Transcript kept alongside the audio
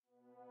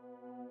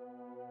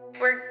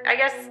we're I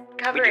guess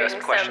covering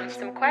some questions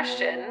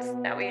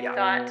that we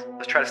thought.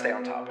 Let's try to stay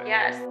on topic.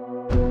 Yes.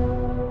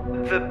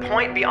 The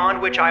point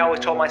beyond which I always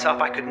told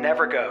myself I could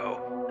never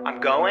go,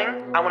 I'm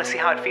going, I want to see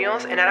how it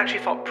feels, and it actually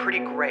felt pretty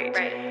great.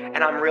 Right.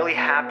 And I'm really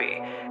happy.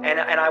 And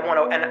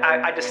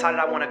I decided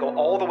I want to go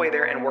all the way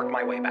there and work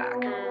my way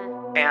back.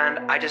 And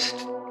I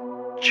just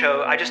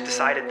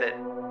decided that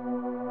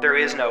there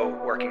is no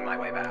working my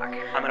way back.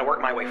 I'm going to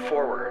work my way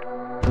forward.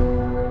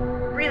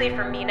 Really,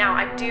 for me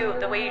now,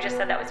 the way you just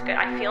said that was good.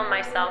 I feel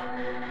myself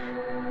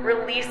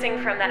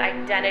releasing from that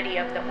identity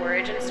of the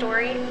origin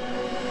story.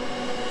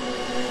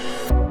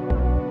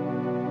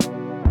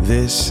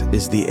 This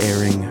is the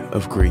airing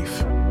of grief.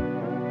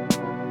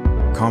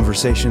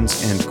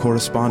 Conversations and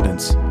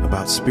correspondence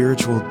about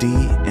spiritual de-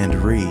 and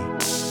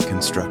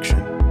reconstruction.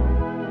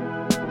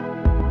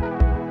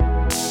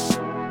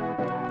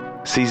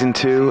 Season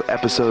 2,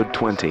 Episode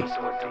 20.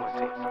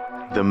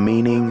 The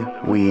Meaning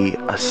We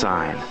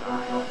Assign.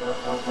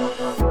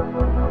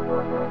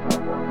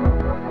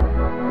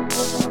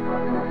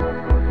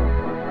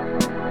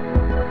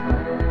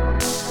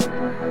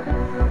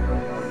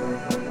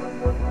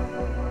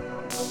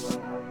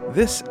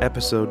 This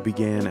episode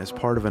began as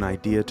part of an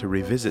idea to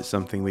revisit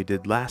something we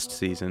did last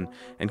season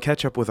and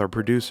catch up with our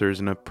producers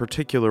in a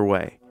particular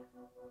way.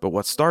 But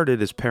what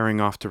started as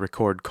pairing off to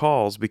record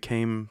calls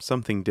became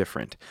something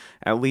different,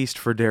 at least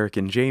for Derek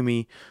and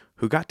Jamie,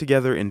 who got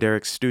together in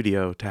Derek's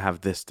studio to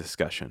have this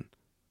discussion.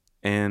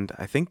 And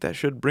I think that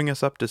should bring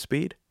us up to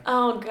speed.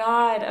 Oh,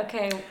 God.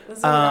 Okay. This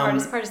is the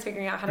hardest part, is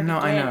figuring out how to begin.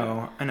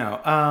 I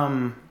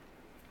know.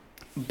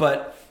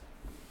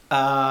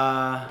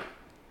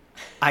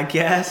 I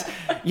guess,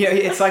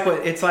 it's like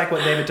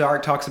what David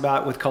Dark talks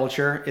about with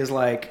culture is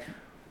like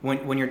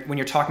when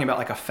you're talking about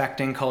like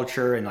affecting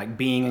culture and like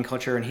being in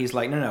culture, and he's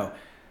like, no,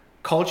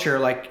 culture,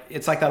 like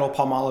it's like that old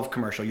Palmolive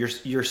commercial.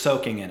 You're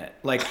soaking in it.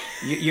 Like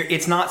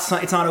it's not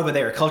over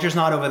there. Culture's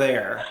not over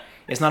there.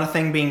 It's not a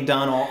thing being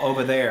done all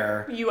over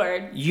there. You are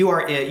it.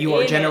 You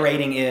are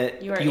generating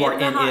it. You are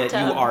in it.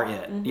 Tub. You are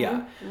it. Mm-hmm.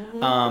 Yeah.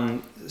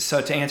 Mm-hmm.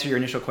 So to answer your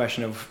initial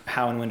question of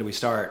how and when do we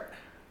start,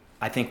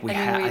 I think we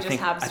have. I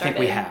think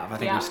we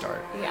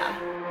start. Yeah.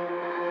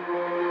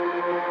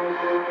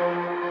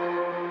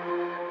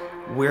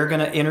 We're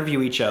gonna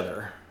interview each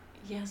other.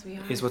 Yes, we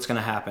are. Is what's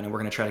gonna happen, and we're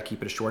gonna try to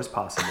keep it as short as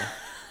possible.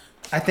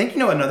 I think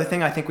another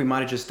thing I think we might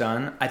have just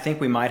done. I think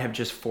we might have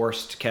just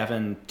forced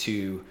Kevin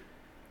to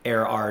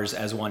air ours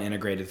as one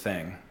integrated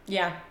thing.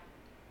 Yeah.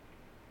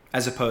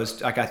 As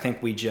opposed, like I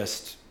think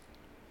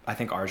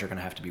ours are gonna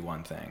have to be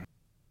one thing.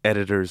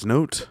 Editor's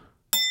note.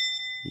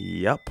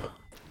 Yup.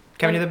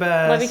 Kevin, you're the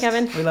best. Love you,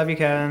 Kevin. We love you,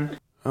 Kevin.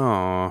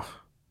 Aw,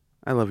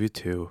 I love you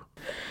too.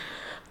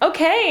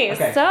 Okay,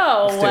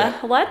 so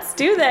let's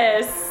do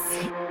this.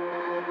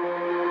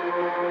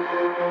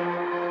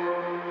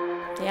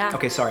 Yeah.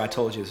 Okay, sorry, I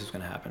told you this was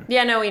going to happen.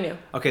 Yeah, no, we knew.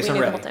 Okay, so I'm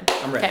ready.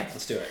 I'm ready. Okay.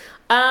 Let's do it.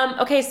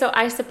 Okay, so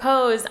I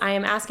suppose I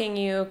am asking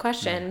you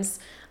questions.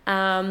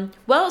 So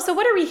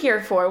what are we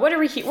here for? What are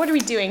we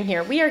doing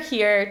here? We are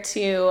here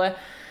to,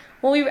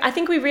 I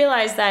think we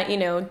realized that,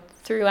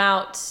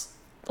 throughout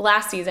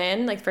last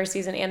season, like first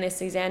season and this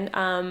season,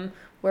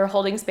 we're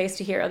holding space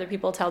to hear other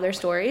people tell their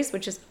stories,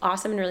 which is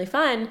awesome and really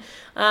fun.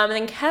 And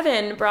then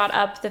Kevin brought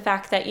up the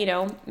fact that,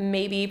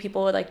 maybe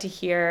people would like to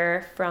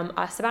hear from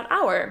us about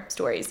our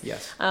stories.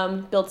 Yes.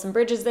 Build some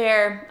bridges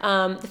there.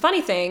 The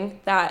funny thing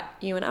that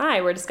you and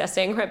I were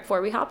discussing right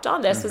before we hopped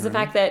on this was the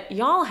fact that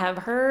y'all have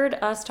heard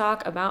us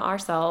talk about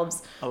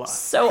ourselves a lot.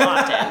 So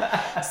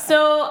often.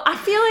 So I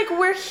feel like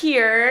we're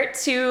here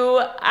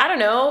to, I don't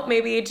know,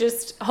 maybe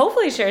just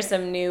hopefully share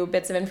some new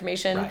bits of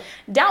information. Right.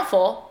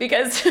 Doubtful,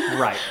 because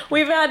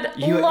we've had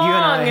you and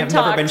I have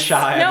talks. Never been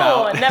shy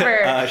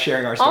about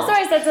sharing our stories. Also,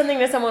 I said something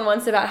to someone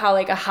once about how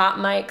like a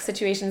hot mic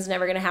situation is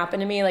never going to happen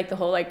to me, like the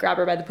whole like grab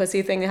her by the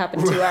pussy thing that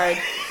happened to our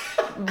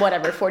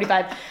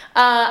 45.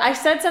 I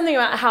said something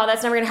about how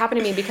that's never going to happen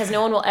to me because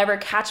no one will ever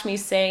catch me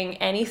saying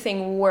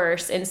anything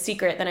worse in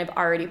secret than I've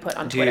already put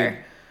on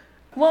Twitter.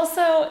 Well,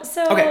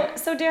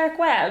 so Derek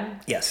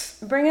Webb. Yes.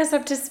 Bring us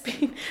up to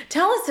speed.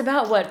 Tell us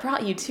about what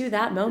brought you to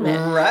that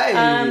moment.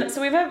 Right.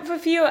 So we've had a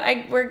few.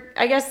 We're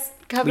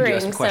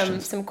covering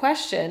some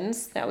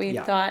questions that we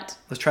thought.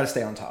 Let's try to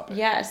stay on topic.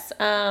 Yes.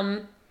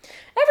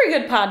 Every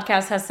good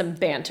podcast has some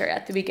banter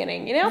at the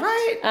beginning,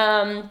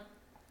 Right.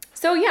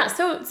 So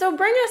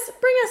bring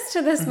us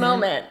to this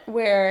moment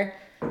where,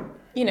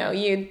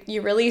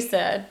 you release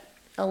a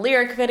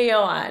lyric video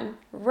on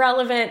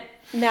Relevant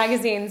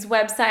Magazine's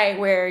website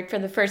where for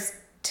the first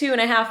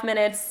 2.5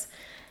 minutes,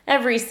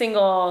 every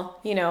single,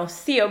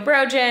 Theo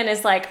Brogen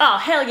is like, oh,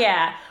 hell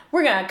yeah,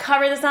 we're going to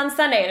cover this on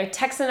Sunday. They're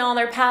texting all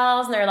their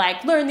pals and they're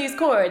like, learn these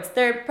chords.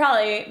 They're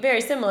probably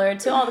very similar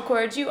to all the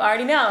chords you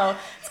already know.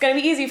 It's going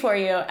to be easy for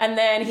you. And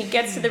then he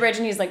gets to the bridge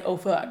and he's like, oh,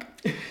 fuck.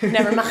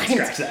 Never mind.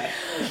 Scratch that.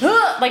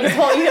 Like you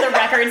hear the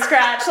record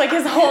scratch, like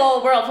his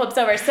whole world flips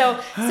over. So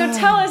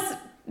tell us,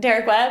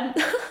 Derek Webb,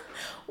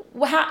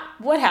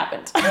 what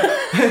happened?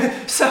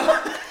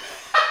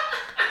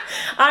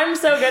 I'm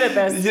so good at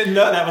this.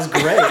 No, that was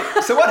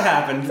great. So what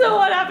happened?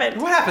 What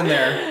happened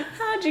there?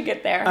 did you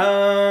get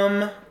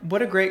there?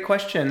 What a great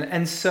question.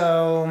 And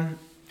so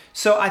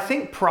I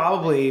think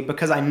probably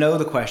because I know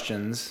the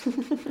questions,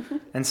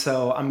 and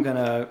so I'm going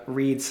to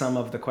read some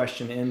of the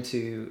question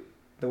into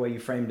the way you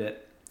framed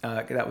it.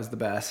 That was the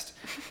best.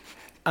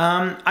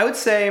 I would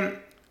say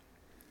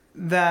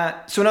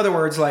that, so in other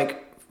words,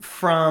 like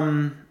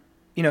from,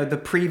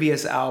 the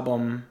previous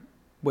album,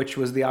 which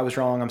was the I Was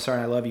Wrong, I'm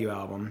Sorry, and I Love You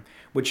album,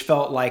 which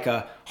felt like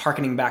a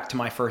hearkening back to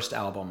my first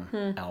album.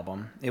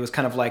 It was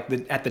kind of like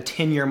at the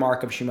 10-year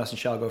mark of She Must and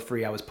Shall Go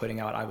Free, I was putting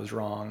out I Was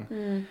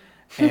Wrong.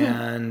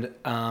 And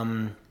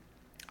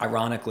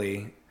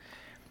ironically,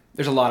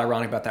 there's a lot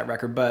ironic about that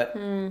record, but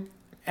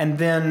and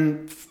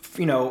then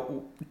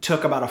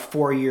took about a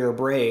 4-year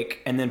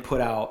break and then put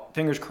out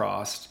Fingers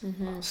Crossed.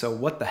 So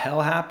what the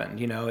hell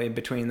happened, in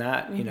between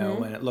that,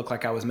 when it looked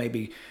like I was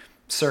maybe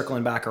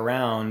circling back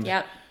around.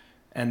 Yep.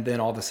 And then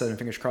all of a sudden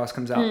Fingers Crossed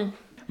comes out.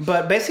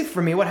 But basically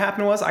for me, what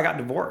happened was I got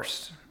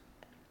divorced.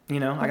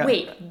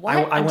 Wait,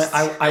 what?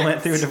 I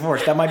went through a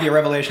divorce. That might be a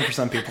revelation for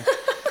some people.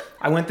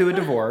 I went through a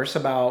divorce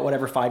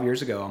about 5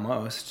 years ago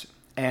almost.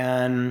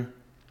 And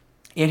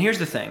here's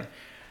the thing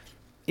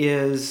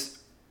is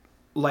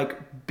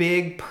like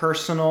big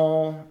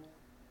personal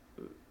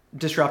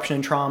disruption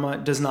and trauma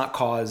does not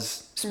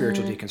cause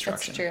spiritual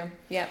deconstruction. That's true.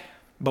 Yep.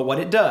 But what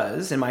it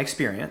does, in my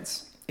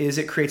experience, is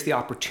it creates the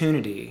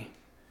opportunity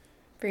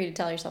for you to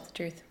tell yourself the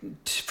truth.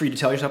 For you to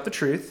tell yourself the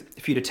truth,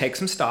 for you to take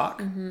some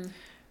stock,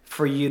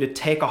 for you to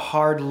take a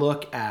hard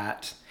look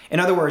at. In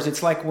other words,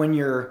 it's like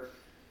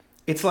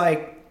it's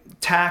like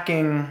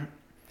tacking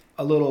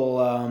a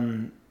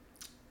little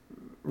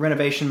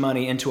renovation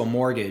money into a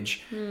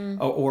mortgage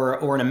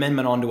or an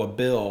amendment onto a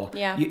bill.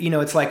 Yeah.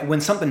 It's like when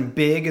something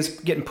big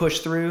is getting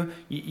pushed through,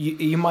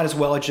 you might as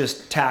well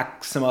just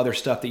tack some other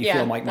stuff that you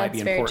feel might be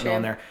important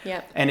on there.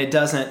 Yep. And it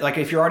doesn't, like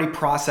if you're already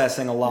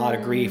processing a lot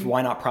of grief,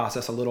 why not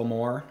process a little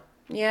more?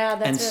 Yeah,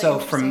 that's And really so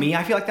for me,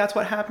 I feel like that's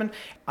what happened.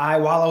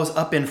 While I was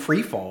up in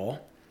free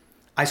fall,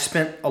 I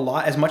spent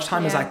as much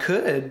time as I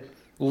could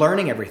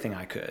learning everything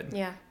I could.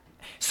 Yeah.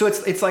 So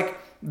it's like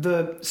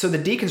the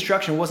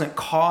deconstruction wasn't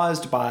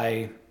caused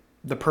by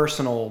the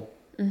personal,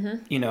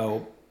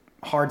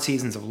 hard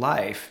seasons of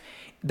life.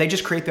 They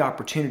just create the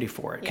opportunity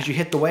for it because you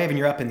hit the wave and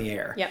you're up in the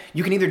air. Yep.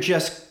 You can either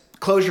just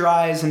close your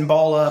eyes and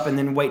ball up and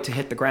then wait to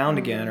hit the ground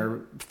again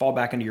or fall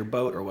back into your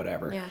boat or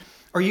whatever. Yeah.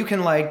 Or you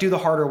can like do the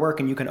harder work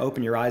and you can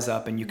open your eyes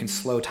up and you can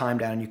slow time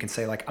down and you can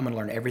say like, I'm going to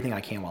learn everything I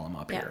can while I'm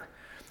up here.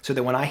 So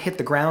that when I hit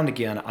the ground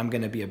again, I'm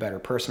going to be a better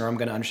person or I'm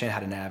going to understand how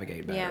to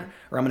navigate better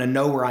or I'm going to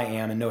know where I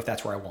am and know if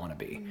that's where I want to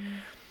be.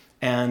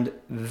 And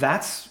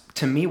that's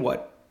to me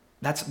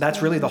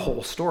that's really the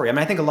whole story. I mean,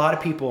 I think a lot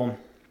of people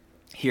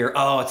hear,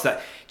 it's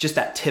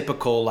that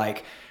typical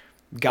like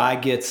guy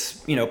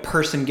gets,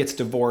 person gets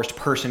divorced,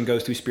 person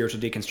goes through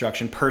spiritual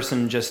deconstruction,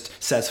 person just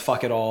says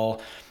fuck it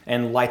all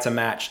and lights a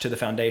match to the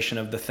foundation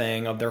of the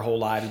thing of their whole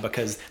lives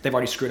because they've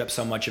already screwed up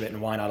so much of it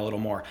and why not a little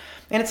more?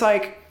 And it's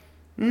like,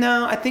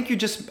 no, I think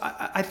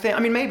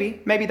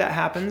maybe that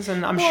happens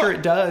and I'm sure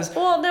it does.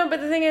 Well, no, but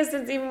the thing is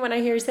even when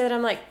I hear you say that,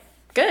 I'm like,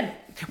 good.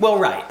 Well,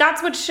 right.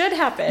 That's what should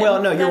happen.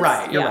 Well, no, you're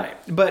right. You're right.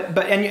 But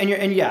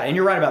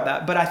you're right about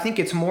that. But I think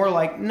it's more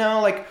like,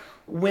 no, like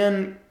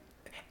when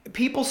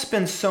people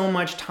spend so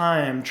much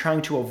time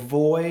trying to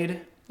avoid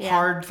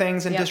hard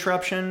things and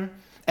disruption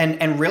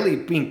and really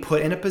being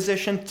put in a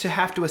position to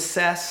have to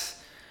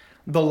assess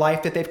the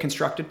life that they've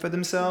constructed for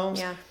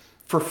themselves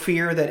for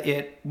fear that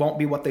it won't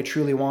be what they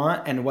truly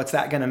want. And what's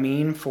that going to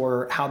mean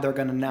for how they're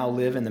going to now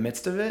live in the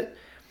midst of it?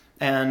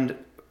 And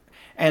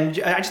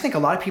I just think a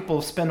lot of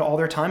people spend all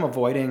their time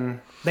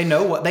avoiding. They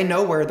know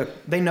where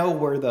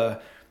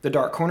the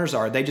dark corners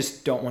are. They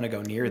just don't want to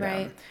go near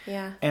them. Right.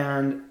 Yeah.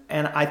 And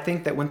I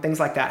think that when things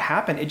like that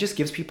happen, it just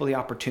gives people the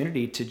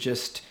opportunity to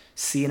just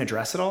see and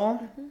address it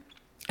all.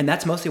 And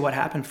that's mostly what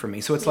happened for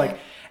me. So it's like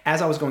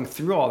as I was going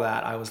through all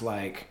that, I was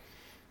like,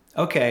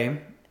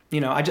 okay,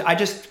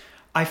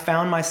 I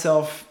found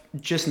myself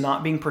just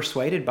not being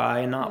persuaded by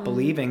and not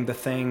believing the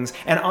things.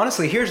 And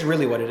honestly, here's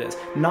really what it is.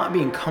 Not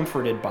being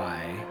comforted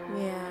by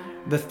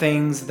the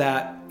things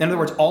that, in other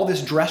words, all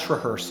this dress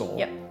rehearsal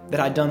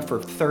that I'd done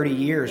for 30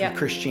 years with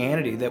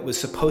Christianity that was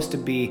supposed to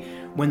be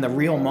when the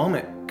real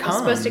moment comes.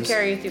 It's supposed to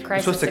carry you through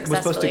crisis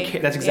successfully.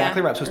 That's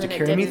exactly right. It was supposed to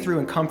carry me through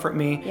and comfort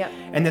me.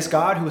 And this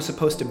God who was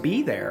supposed to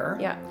be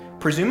there,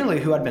 presumably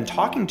who I'd been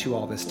talking to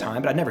all this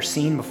time, but I'd never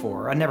seen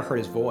before. I'd never heard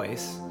his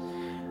voice.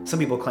 Some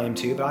people claim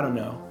to, but I don't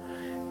know.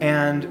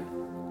 And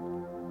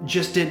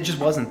just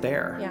wasn't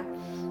there.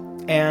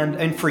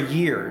 And for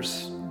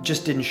years,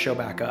 just didn't show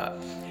back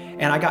up.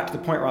 And I got to the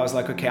point where I was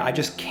like, okay, I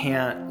just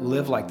can't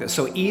live like this.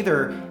 So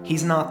either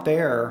he's not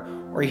there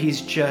or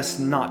he's just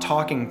not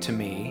talking to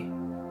me.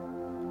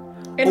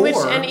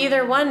 And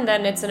either one,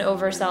 then it's an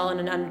oversell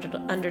and an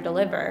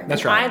underdeliver.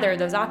 That's right. Either of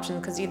those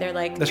options, because either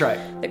like that's right.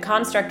 The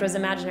construct was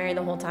imaginary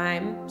the whole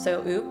time,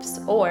 so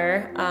oops,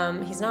 or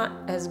he's not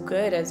as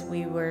good as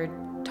we were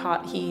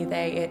taught. He,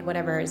 they, it,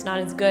 whatever is not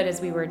as good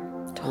as we were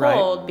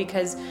told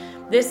because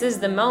this is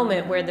the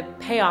moment where the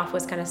payoff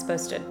was kind of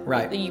supposed to.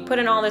 Right. You put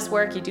in all this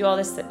work, you do all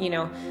this,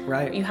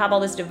 Right. you have all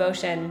this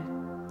devotion,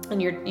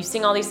 and you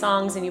sing all these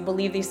songs, and you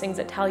believe these things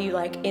that tell you,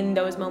 like, in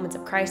those moments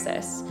of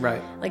crisis,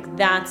 Right. like,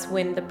 that's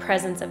when the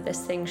presence of this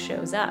thing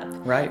shows up.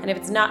 Right. And if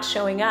it's not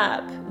showing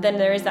up, then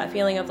there is that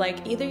feeling of,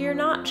 like, either you're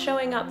not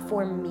showing up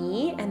for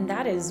me, and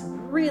that is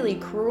really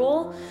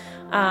cruel,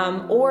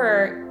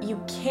 or you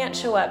can't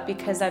show up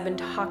because I've been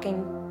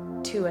talking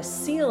to a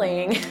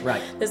ceiling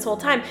Right. this whole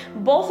time.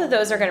 Both of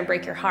those are going to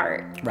break your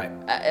heart. Right.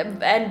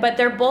 But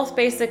they're both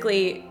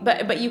basically,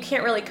 but you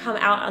can't really come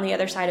out on the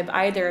other side of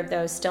either of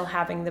those still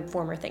having the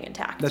former thing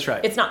intact. That's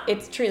right.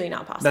 It's truly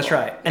not possible. That's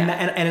right.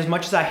 Yeah. And as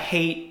much as I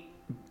hate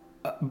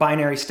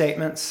binary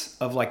statements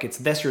of like it's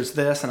this or it's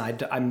this, and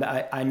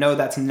I know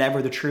that's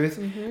never the truth,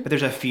 but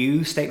there's a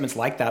few statements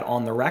like that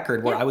on the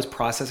record where I was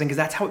processing because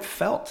that's how it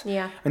felt.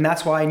 Yeah. And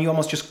that's why, and you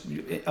almost just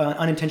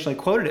unintentionally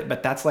quoted it,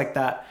 but that's like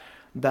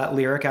that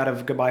lyric out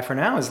of Goodbye for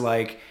Now is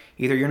like,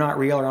 either you're not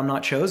real or I'm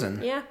not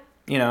chosen. Yeah.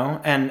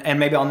 And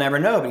maybe I'll never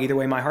know, but either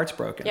way my heart's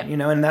broken. Yep.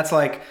 And that's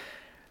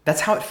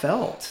how it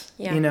felt.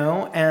 Yeah.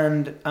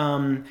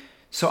 And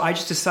so I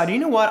just decided, you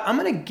know what, I'm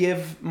going to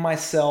give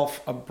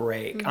myself a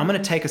break. I'm going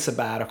to take a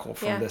sabbatical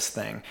from this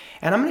thing.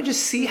 And I'm going to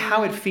just see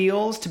how it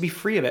feels to be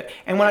free of it.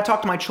 And when I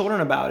talk to my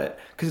children about it,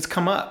 because it's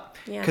come up,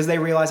 because they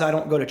realize I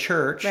don't go to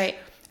church. Right.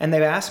 And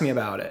they've asked me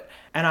about it.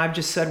 And I've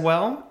just said,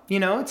 well,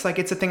 it's like,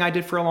 it's a thing I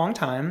did for a long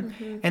time.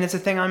 And it's a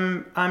thing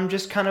I'm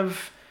just kind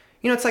of,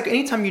 it's like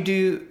anytime you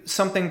do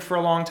something for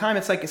a long time,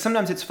 it's like,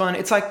 sometimes it's fun.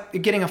 It's like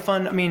getting a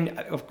fun,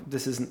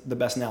 this isn't the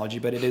best analogy,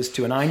 but it is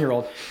to a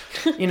 9-year-old.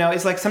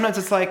 It's like, sometimes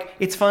it's like,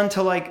 it's fun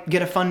to like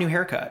get a fun new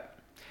haircut.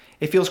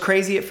 It feels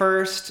crazy at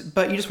first,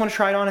 but you just want to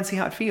try it on and see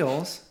how it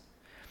feels.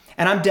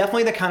 And I'm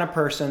definitely the kind of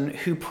person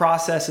who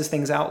processes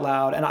things out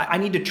loud. And I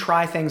need to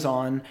try things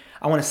on.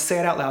 I want to say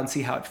it out loud and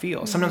see how it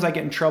feels. Sometimes I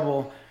get in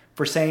trouble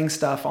for saying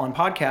stuff on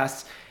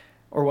podcasts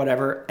or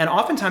whatever. And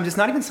oftentimes it's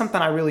not even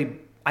something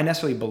I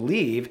necessarily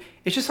believe.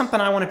 It's just something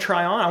I want to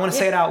try on. I want to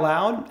say it out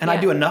loud. And I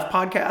do enough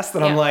podcasts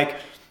that I'm like,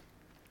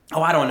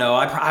 oh, I don't know.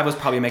 I was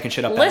probably making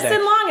shit up that day.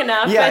 Listen long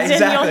enough, but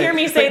then you'll hear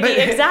me say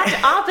the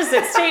exact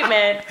opposite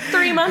statement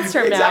 3 months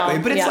from now. Exactly.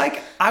 But it's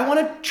like, I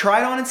want to try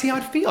it on and see how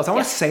it feels. I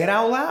want to say it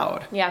out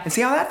loud and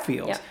see how that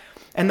feels. Yeah.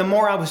 And the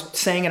more I was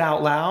saying it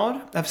out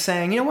loud, of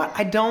saying, you know what,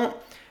 I don't,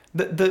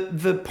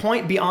 the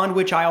point beyond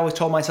which I always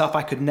told myself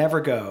I could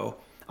never go,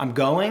 I'm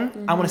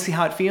going, I want to see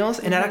how it feels.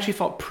 And it actually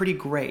felt pretty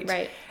great.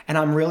 Right. And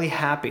I'm really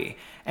happy.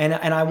 And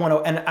I want to,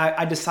 and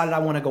I decided I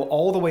want to go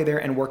all the way there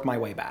and work my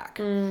way back.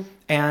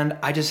 And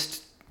I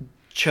just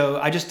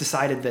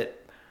decided that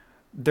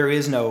there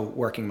is no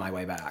working my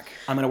way back.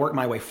 I'm going to work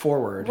my way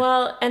forward.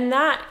 Well, and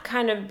that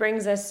kind of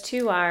brings us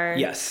to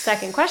our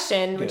second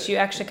question, which you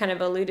actually kind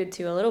of alluded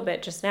to a little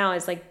bit just now,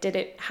 is like,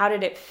 how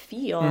did it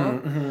feel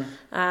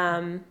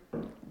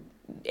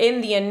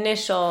in the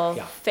initial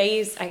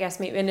phase, I guess,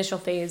 maybe initial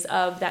phase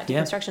of that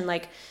deconstruction?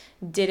 Like,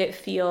 did it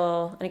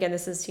feel, and again,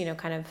 this is,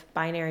 kind of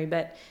binary,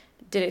 but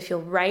did it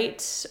feel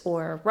right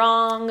or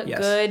wrong,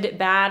 good,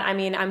 bad?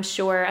 I'm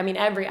sure,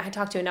 I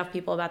talked to enough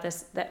people about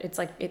this that it's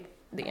like,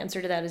 the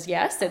answer to that is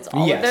yes. It's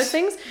all of those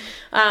things.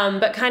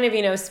 But kind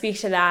of, speak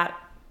to that,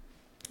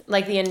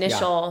 like the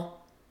initial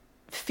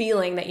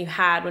feeling that you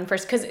had when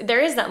first, because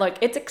there is that, like,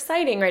 it's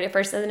exciting right at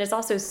first, and then it's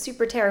also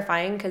super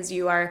terrifying because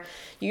you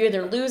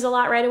either lose a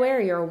lot right away or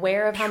you're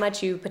aware of how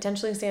much you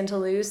potentially stand to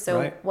lose.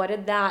 So what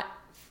did that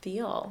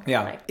feel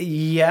like?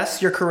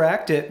 Yes, you're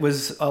correct. It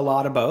was a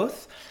lot of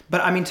both.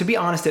 But to be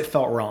honest, it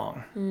felt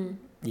wrong.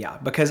 Yeah,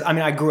 because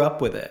I grew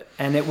up with it,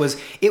 and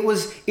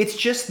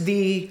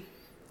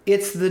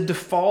it's the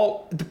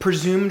default, the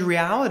presumed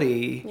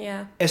reality.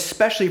 Yeah.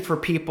 Especially for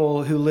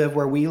people who live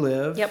where we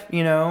live. Yep.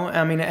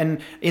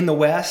 And in the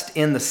West,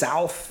 in the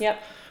South.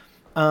 Yep.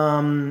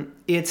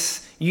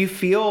 You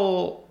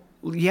feel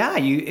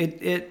like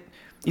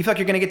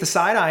you're going to get the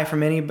side eye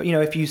from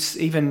if you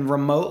even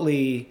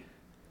remotely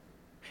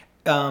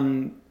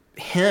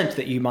hint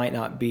that you might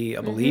not be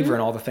a believer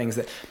in all the things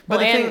that,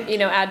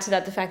 add to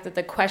that the fact that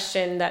the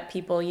question that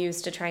people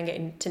use to try and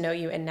get to know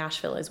you in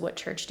Nashville is, what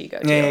church do you go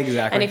to? Yeah,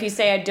 exactly. And if you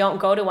say I don't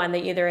go to one,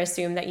 they either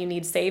assume that you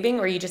need saving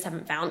or you just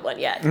haven't found one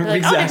yet. They're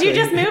like, oh, did you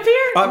just move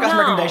here? Oh, I've got some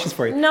recommendations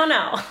for you.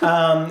 No.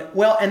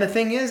 Well, and the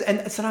thing is, and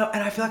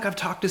I feel like I've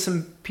talked to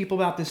some people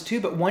about this too,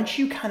 but once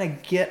you kind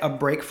of get a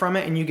break from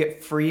it and you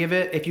get free of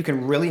it, if you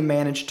can really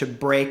manage to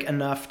break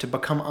enough to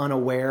become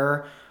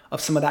unaware of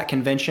some of that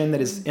convention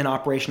that is in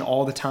operation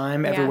all the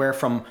time, everywhere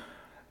from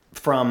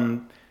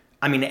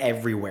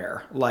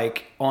everywhere,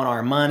 like on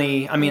our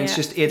money. it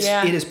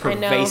is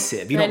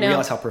pervasive. You don't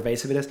realize how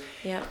pervasive it is.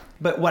 Yeah.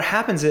 But what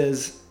happens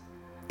is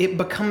it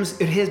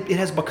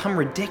has become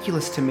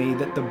ridiculous to me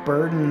that the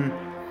burden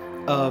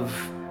of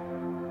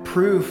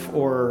proof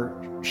or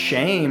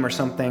shame or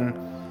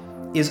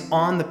something is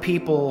on the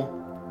people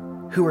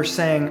who are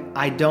saying,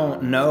 I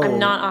don't know. I'm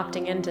not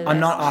opting into this. I'm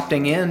not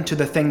opting into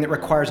the thing that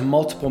requires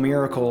multiple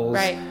miracles.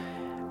 Right.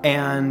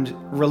 And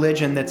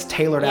religion that's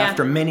tailored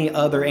after many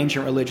other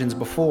ancient religions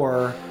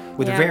before,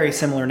 with Yeah. very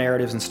similar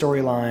narratives and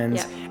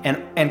storylines, Yeah.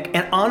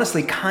 and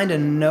honestly, kind of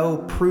no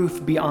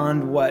proof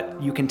beyond what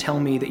you can tell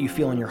me that you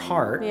feel in your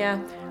heart. Yeah.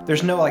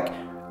 There's no like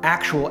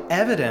actual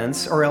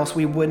evidence, or else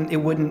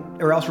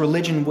or else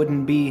religion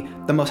wouldn't be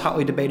the most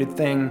hotly debated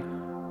thing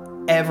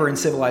ever in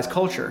civilized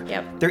culture.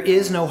 Yep. There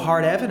is no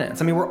hard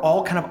evidence. I mean, we're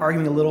all kind of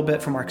arguing a little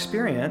bit from our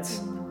experience,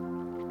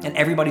 and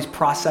everybody's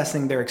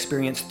processing their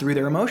experience through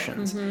their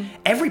emotions.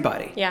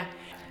 Everybody. Yeah.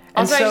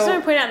 And Also, I just so-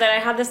 want to point out that I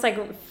had this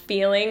like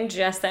feeling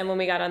just then when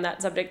we got on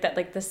that subject that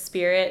like the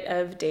spirit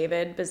of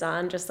David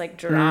Bazan just like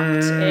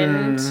dropped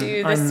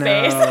into I the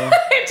space. know.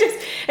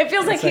 It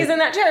feels like he's like in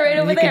that chair right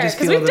over you can there. just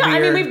Because feel we've the done. I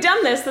mean, beard. we've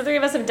done this. The three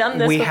of us have done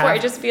this We before. have.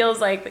 It just feels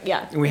like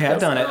We have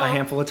feels- done it a oh.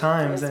 handful of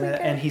times, Feels so good.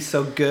 and he's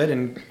so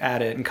good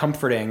at it and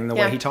comforting the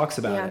Yeah. way he talks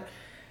about Yeah. it.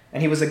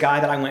 And he was a guy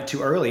that I went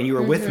to early, and you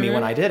were with me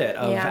when I did it,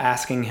 of Yeah.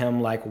 asking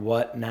him like,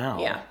 "What now?"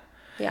 Yeah.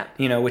 Yeah.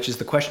 You know, which is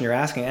the question you're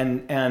asking,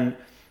 and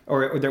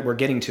or that we're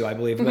getting to, I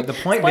believe. But the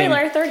point Spoiler,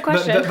 being, third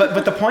question.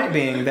 But the point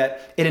being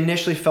that it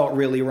initially felt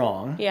really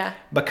wrong. Yeah.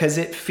 Because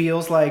it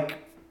feels like,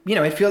 you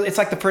know, it's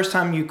like the first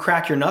time you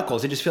crack your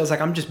knuckles. It just feels like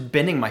I'm just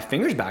bending my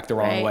fingers back the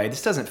wrong Right. way.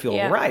 This doesn't feel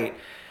Yeah. right.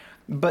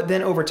 But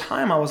then over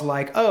time, I was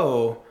like,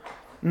 oh,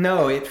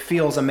 no, it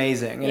feels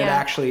amazing, and it Yeah.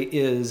 actually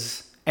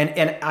is.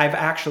 And I've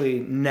actually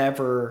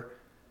never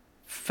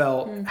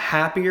felt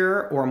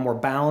happier or more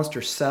balanced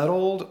or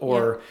settled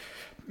or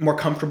more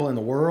comfortable in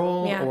the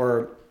world Yeah.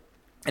 or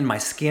in my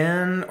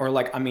skin, or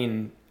like, I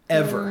mean,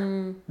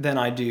 ever than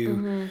I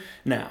do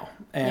now.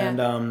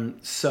 And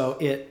so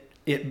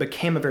it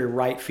became a very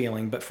right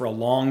feeling, but for a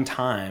long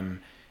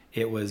time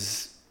it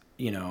was,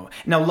 you know,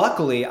 now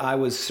luckily I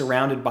was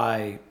surrounded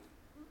by,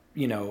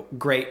 you know,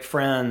 great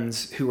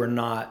friends who are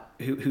not,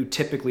 who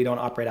typically don't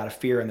operate out of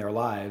fear in their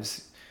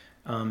lives,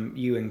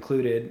 you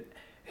included,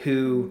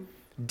 who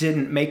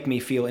didn't make me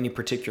feel any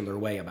particular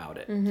way about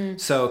it.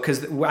 So,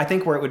 because I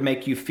think where it would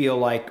make you feel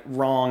like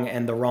wrong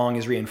and the wrong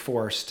is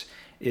reinforced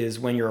is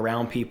when you're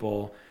around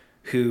people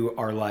who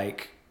are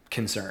like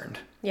concerned.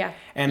 Yeah.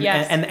 And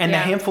Yes. and the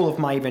Yeah. handful of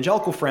my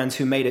evangelical friends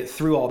who made it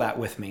through all that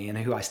with me, and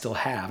who I still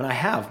have, and I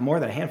have more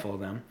than a handful of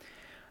them,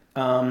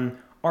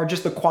 are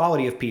just the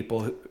quality of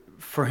people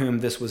for whom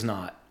this was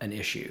not an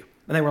issue.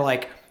 And they were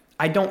like,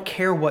 I don't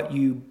care what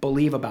you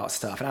believe about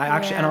stuff, and I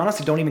actually, and Yeah.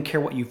 honestly, don't even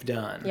care what you've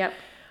done. Yep.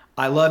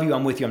 I love you.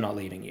 I'm with you. I'm not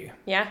leaving you.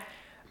 Yeah.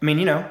 I mean,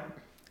 you know,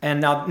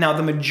 and now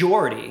the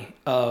majority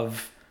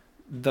of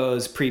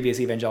those previous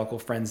evangelical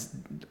friends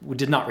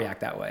did not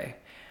react that way.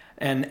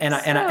 And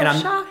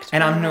I'm shocked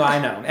and by I'm no, that. I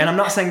know, and I'm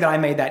not saying that I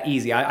made that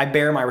easy. I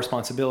bear my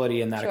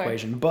responsibility in that Sure.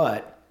 equation,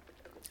 but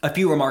a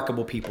few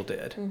remarkable people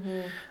did,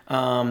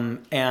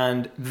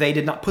 and they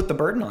did not put the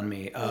burden on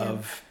me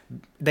of.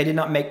 They did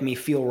not make me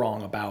feel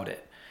wrong about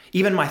it.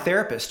 Even my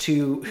therapist,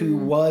 who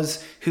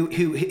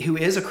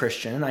is a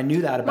Christian, I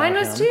knew that about him.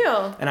 Mine was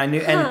too. And I knew,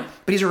 but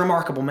he's a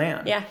remarkable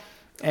man. Yeah.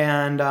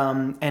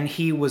 And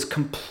he was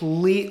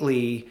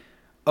completely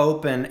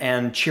open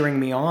and cheering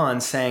me on,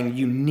 saying,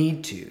 you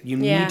need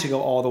Yeah. to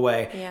go all the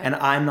way, Yeah. and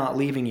I'm not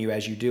leaving you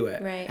as you do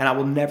it. Right. And I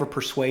will never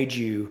persuade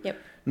you Yep.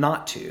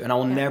 not to, and I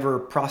will never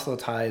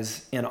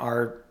proselytize in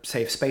our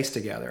safe space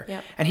together.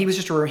 Yep. And he was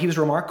he was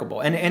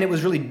remarkable, and it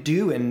was really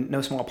due in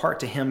no small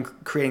part to him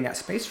creating that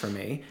space for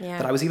me, Yeah.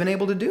 that I was even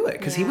able to do it,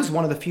 because he Yeah. was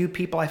one of the few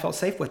people I felt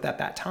safe with at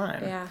that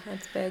time. Yeah.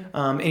 That's big.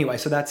 Anyway,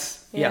 so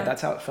that's Yeah.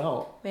 that's how it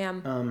felt. Yeah.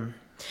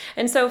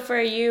 And so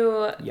for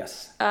you,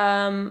 Yes.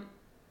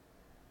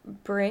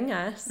 bring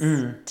us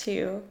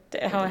to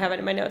how I have it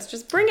in my notes.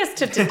 Just bring us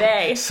to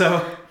today.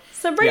 So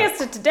Bring Yeah. us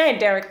to today,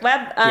 Derek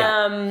Webb.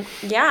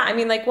 Yeah. I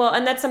mean, like, well,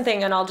 and that's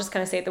something, and I'll just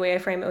kind of say it the way I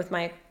frame it with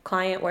my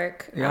client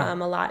work. Yeah. A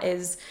lot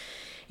is,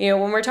 you know,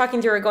 when we're talking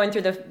through or going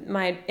through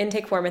my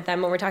intake form with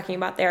them, when we're talking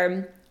about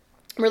their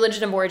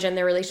religion of origin,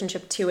 their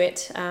relationship to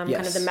it, kind of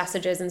Yes. the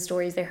messages and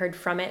stories they heard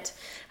from it,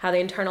 how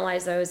they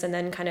internalize those, and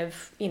then kind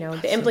of, you know,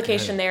 the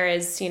implication there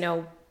is, you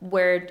know,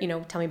 where, you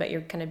know, tell me about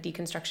your kind of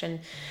deconstruction, and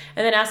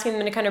then asking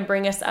them to kind of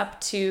bring us up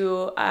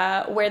to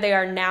where they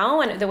are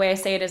now. And the way I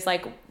say it is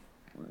like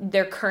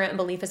their current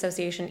belief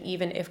association,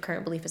 even if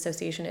current belief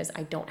association is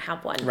I don't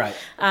have one, Right.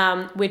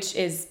 Which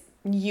is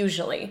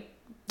usually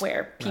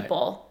where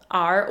people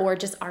are or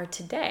just are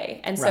today.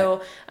 And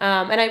so,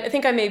 and I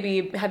think I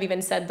maybe have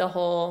even said the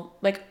whole,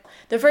 like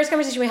the first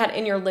conversation we had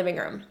in your living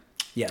room,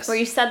 Yes. where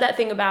you said that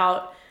thing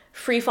about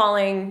free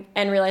falling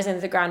and realizing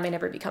that the ground may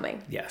never be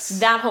coming. Yes.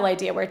 That whole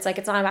idea where it's like,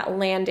 it's not about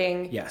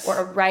landing Yes. or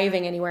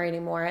arriving anywhere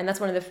anymore. And that's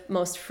one of the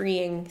most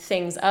freeing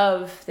things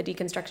of the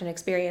deconstruction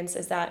experience,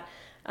 is that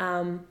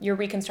your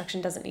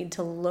reconstruction doesn't need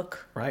to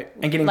look Right.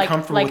 And getting like-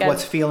 comfortable like with a-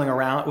 what's feeling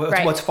around,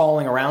 Right. what's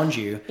falling around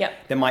you, Yep.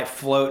 that might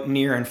float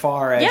near and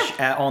far as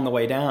on the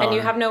way down. and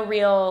you have no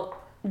real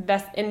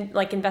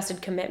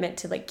invested commitment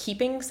to like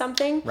keeping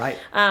something. Right.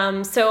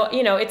 So,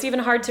 you know, it's even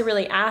hard to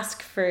really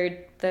ask for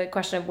the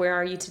question of where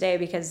are you today,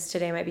 because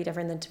today might be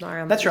different than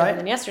tomorrow. That's might be right. different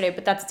than yesterday,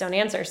 but that's its own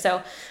answer.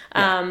 So,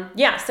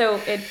 so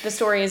the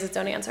story is its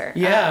own answer.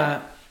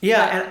 Yeah.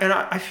 Yeah. but- And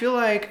I feel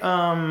like,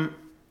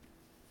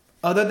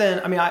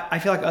 I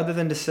feel like other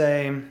than to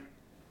say,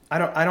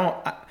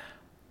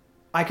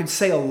 I could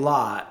say a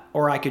lot,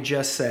 or I could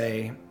just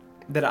say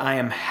that I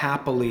am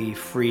happily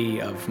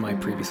free of my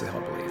previously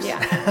held beliefs.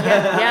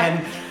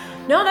 Yeah.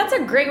 No, that's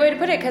a great way to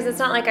put it, because it's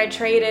not like I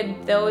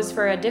traded those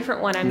for a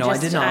different one. I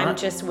did not. I'm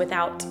just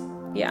without.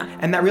 Yeah.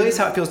 And that really is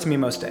how it feels to me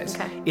most days.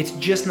 Okay. It's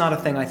just not a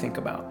thing I think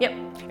about. Yep.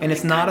 And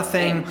it's not a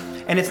thing,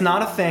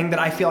 that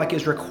I feel like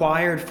is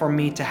required for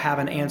me to have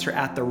an answer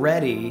at the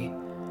ready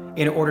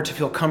in order to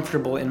feel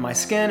comfortable in my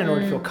skin, in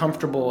order to feel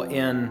comfortable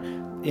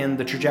in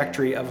the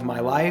trajectory of my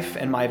life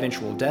and my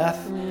eventual death.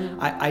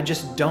 I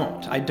just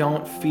don't. I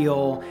don't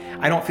feel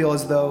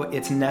as though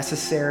it's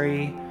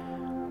necessary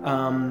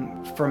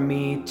for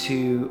me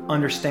to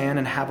understand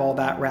and have all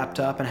that wrapped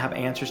up and have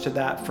answers to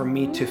that, for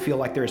me to feel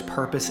like there is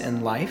purpose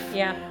in life,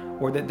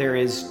 or that there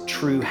is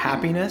true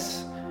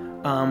happiness,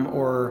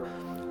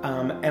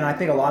 and I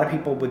think a lot of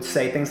people would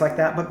say things like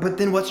that. But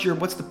then what's your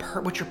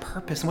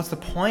purpose and what's the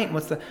point?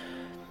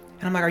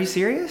 And I'm like, are you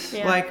serious?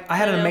 Yeah. Like, I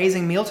had an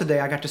amazing meal today.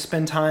 I got to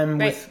spend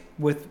time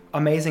with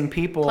amazing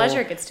people.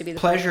 Pleasure gets to be the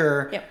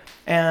pleasure. Yep.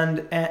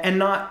 And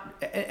not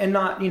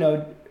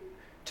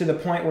to the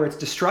point where it's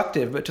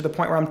destructive, but to the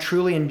point where I'm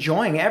truly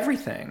enjoying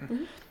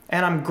everything,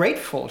 and I'm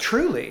grateful,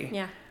 truly.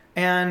 Yeah.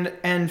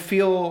 And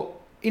feel,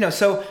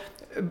 so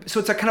it's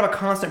a kind of a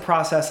constant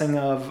processing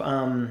of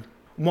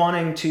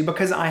wanting to,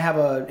 because I have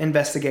a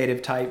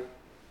investigative type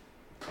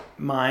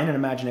mind and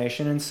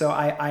imagination, and so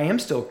I am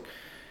still,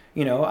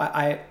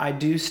 I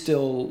do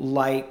still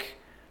like.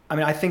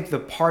 I think the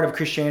part of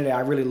Christianity I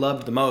really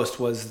loved the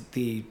most was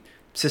the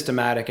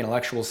systematic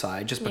intellectual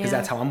side, just because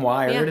that's how I'm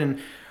wired,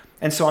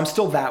 and so I'm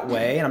still that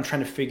way, and I'm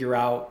trying to figure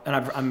out, and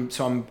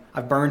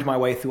I've burned my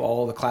way through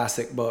all the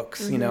classic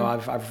books.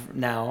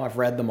 I've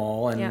read them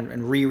all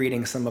and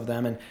rereading some of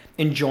them and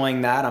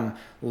enjoying that. I'm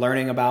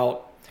learning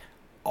about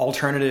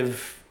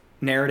alternative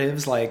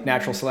narratives like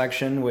natural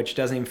selection, which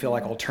doesn't even feel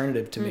like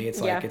alternative to me.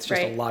 It's like it's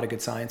just a lot of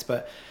good science,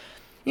 but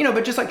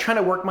just like trying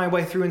to work my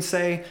way through and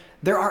say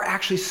there are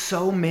actually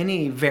so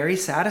many very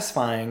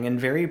satisfying and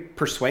very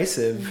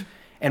persuasive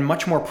and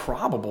much more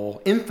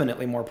probable,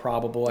 infinitely more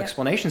probable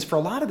explanations for a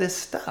lot of this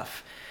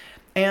stuff.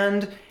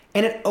 And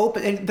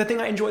the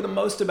thing I enjoy the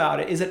most about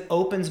it is it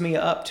opens me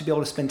up to be able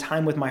to spend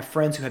time with my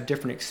friends who have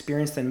different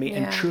experience than me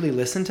and truly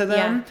listen to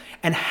them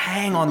and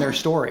hang on their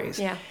stories.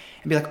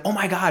 And be like, oh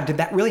my God, did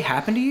that really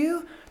happen to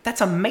you? That's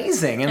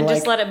amazing. And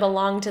just let it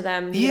belong to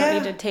them. You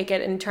don't need to take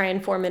it and try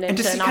and form it into an opportunity. And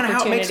to see kind of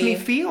how it makes me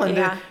feel, and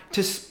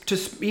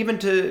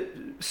to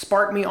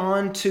spark me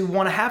on to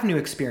want to have new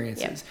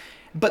experiences.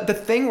 But the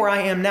thing where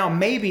I am now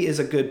maybe is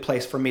a good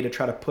place for me to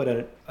try to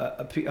put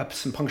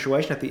some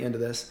punctuation at the end of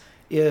this,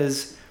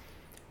 is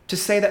to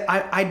say that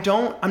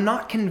I'm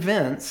not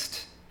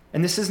convinced,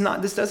 and this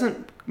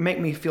doesn't make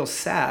me feel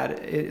sad.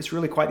 It's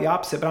really quite the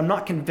opposite, but I'm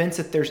not convinced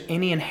that there's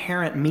any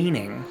inherent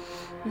meaning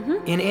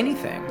in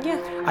anything.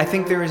 I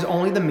think there is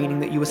only the meaning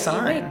that you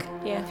assign.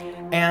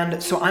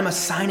 And so I'm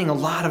assigning a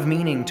lot of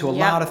meaning to a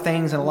lot of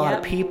things and a lot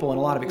of people and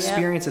a lot of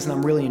experiences, and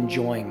I'm really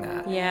enjoying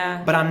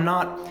that. But I'm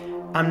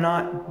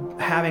not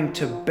having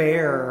to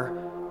bear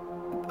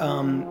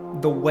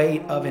the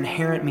weight of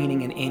inherent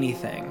meaning in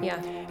anything,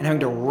 and having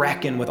to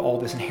reckon with all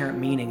this inherent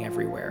meaning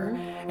everywhere.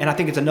 And I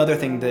think it's another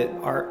thing that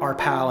our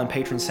pal and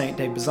patron saint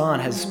Dave Bazan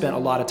has spent a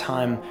lot of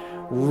time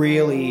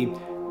really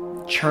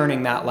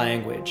churning that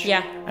language.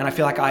 And I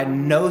feel like I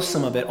know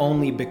some of it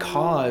only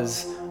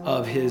because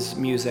of his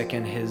music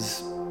and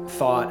his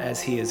thought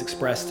as he has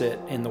expressed it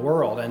in the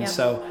world. And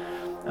so,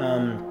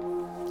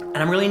 and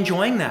I'm really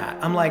enjoying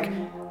that. I'm like,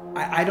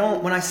 I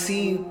don't, when I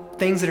see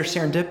things that are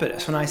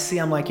serendipitous,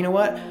 I'm like, you know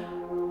what?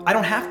 I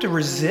don't have to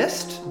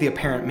resist the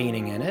apparent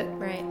meaning in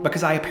it,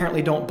 because I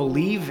apparently don't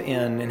believe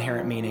in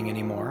inherent meaning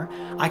anymore.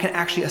 I can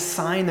actually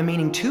assign the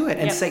meaning to it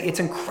and say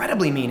it's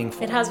incredibly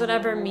meaningful. It has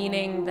whatever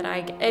meaning that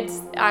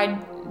I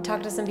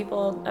talked to some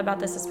people about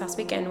this past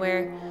weekend,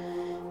 where,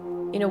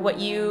 what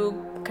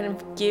you kind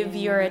of give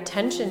your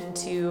attention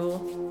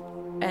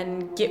to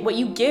and what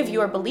you give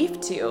your belief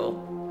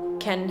to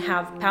can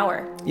have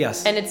power.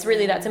 Yes. And it's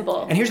really that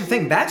simple. And here's the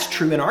thing, that's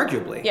true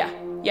inarguably.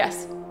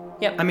 Yes.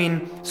 Yep.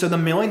 So the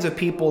millions of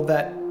people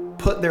that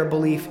put their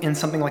belief in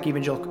something like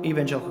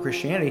evangelical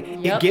Christianity,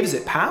 it gives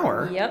it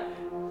power.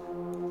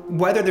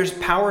 Whether there's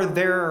power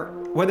there,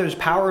 whether there's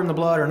power in the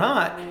blood or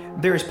not,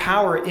 there's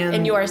power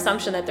in your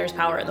assumption that there's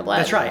power in the blood.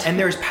 That's right. And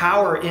there's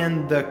power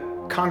in the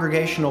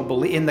congregational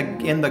belief,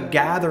 in the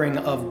gathering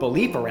of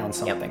belief around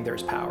something.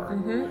 There's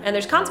power. And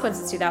there's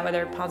consequences to that,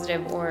 whether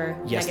positive or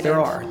negative. Yes,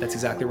 there are. That's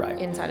exactly right.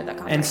 Inside of that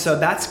context. And so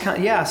that's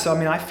so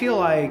I feel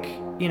like,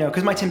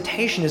 because my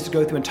temptation is to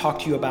go through and talk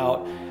to you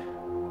about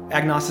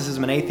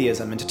agnosticism and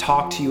atheism, and to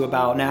talk to you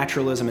about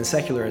naturalism and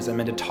secularism,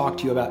 and to talk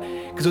to you about,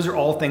 because those are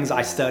all things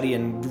I study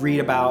and read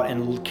about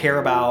and care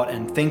about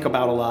and think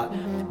about a lot.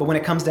 But when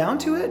it comes down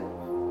to it,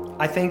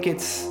 I think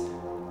it's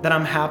that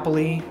I'm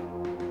happily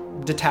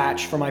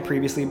detached from my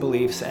previously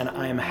beliefs, and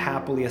I am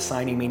happily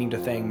assigning meaning to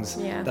things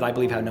that I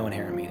believe have no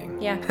inherent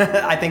meaning.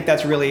 I think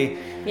that's really,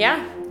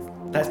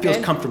 that feels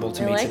comfortable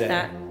to me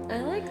today. I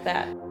like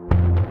that.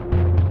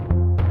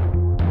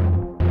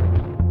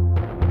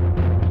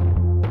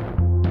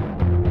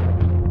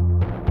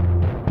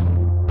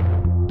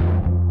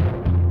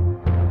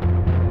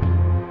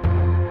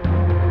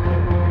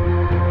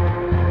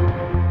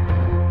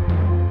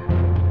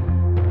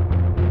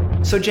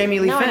 So Jamie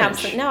Lee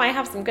Finch. I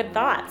have some good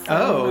thoughts.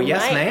 Oh,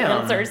 yes, my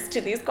ma'am. Answers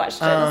to these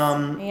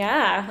questions.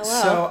 Yeah. Hello.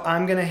 So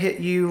I'm gonna hit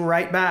you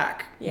right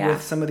back Yeah.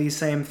 with some of these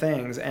same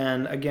things,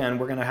 and again,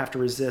 we're gonna have to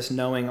resist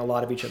knowing a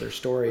lot of each other's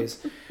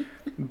stories.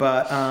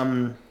 But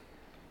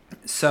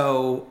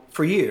so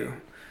for you,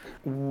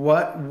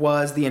 what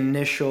was the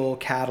initial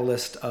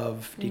catalyst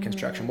of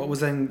deconstruction? What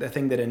was the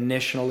thing that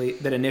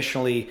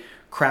initially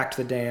cracked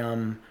the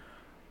dam,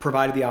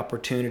 provided the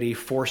opportunity,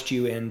 forced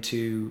you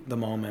into the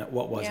moment?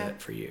 What was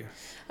it for you?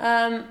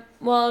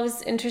 Well, it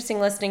was interesting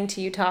listening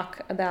to you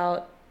talk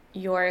about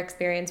your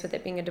experience with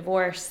it being a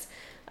divorce.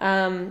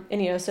 And,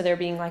 so there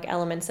being like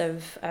elements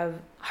of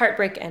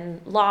heartbreak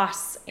and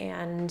loss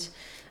and,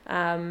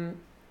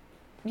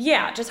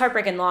 just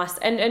heartbreak and loss.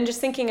 And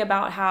just thinking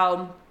about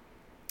how,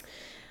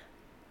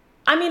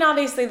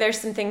 obviously there's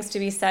some things to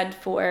be said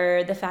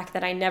for the fact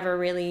that I never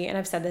really, and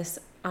I've said this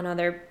on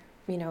other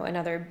in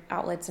other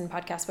outlets and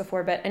podcasts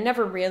before, but I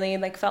never really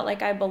felt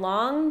like I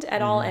belonged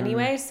at all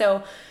anyway.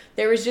 So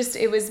there was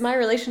it was my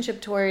relationship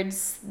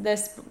towards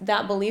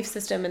that belief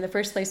system in the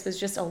first place was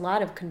just a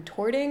lot of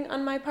contorting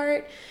on my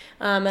part.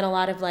 And a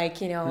lot of I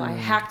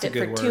hacked it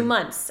for 2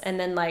 months. And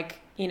then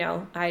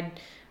I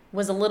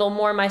was a little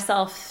more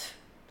myself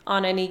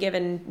on any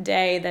given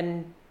day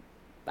than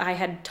I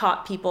had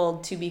taught people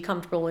to be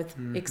comfortable with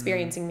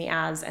experiencing me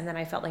as, and then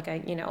I felt like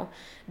I,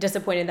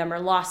 disappointed them or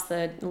lost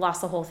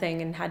the whole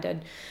thing and had to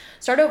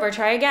start over,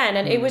 try again.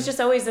 And it was just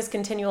always this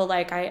continual,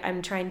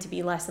 I'm trying to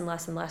be less and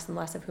less and less and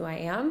less of who I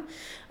am.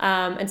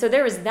 And so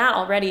there was that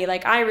already.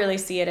 I really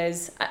see it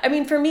as,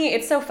 for me,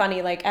 it's so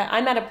funny.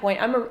 I'm at a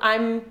point,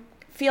 I'm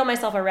feel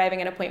myself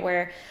arriving at a point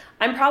where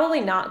I'm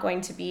probably not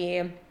going to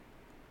be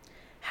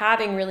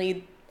having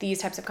really these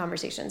types of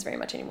conversations very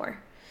much anymore.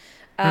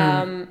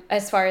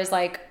 As far as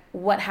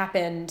what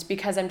happened,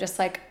 because I'm just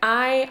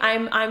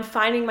I'm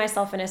finding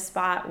myself in a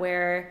spot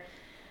where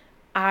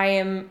I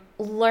am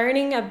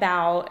learning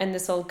about, and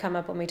this will come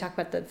up when we talk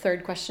about the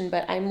third question,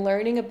 but I'm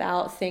learning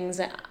about things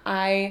that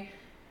I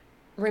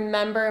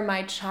remember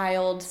my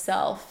child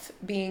self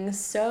being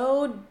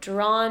so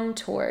drawn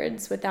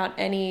towards without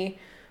any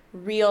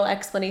real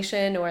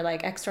explanation or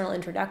external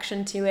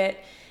introduction to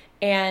it.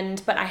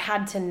 But I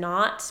had to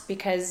not,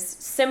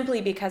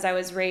 simply because I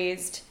was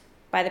raised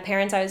by the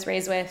parents I was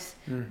raised with,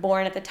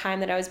 born at the time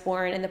that I was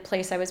born, in the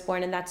place I was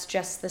born, and that's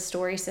just the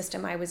story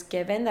system I was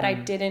given, that I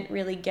didn't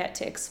really get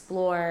to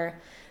explore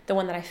the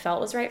one that I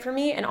felt was right for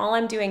me. And all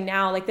I'm doing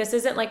now, this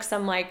isn't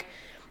some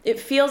it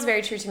feels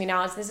very true to me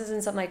now, this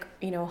isn't some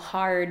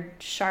hard,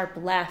 sharp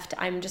left.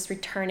 I'm just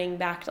returning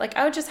back to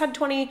I just had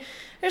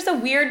there's a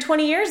weird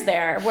 20 years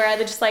there where I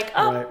just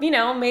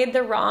made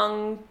the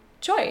wrong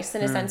choice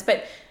in a sense,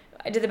 but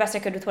I did the best I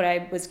could with what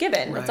I was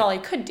given. Right. That's all I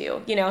could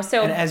do,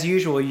 so. And as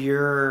usual,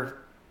 your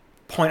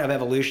point of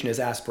evolution is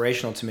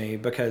aspirational to me,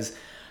 because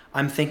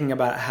I'm thinking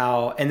about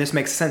how, and this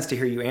makes sense to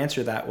hear you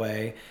answer that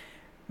way,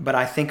 but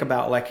I think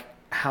about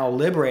how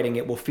liberating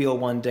it will feel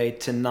one day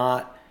to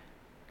not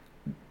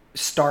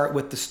start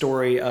with the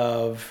story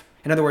of,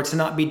 in other words, to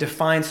not be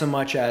defined so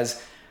much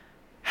as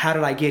how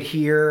did I get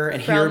here,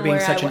 and here being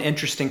such an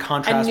interesting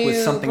contrast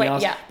with something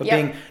else, but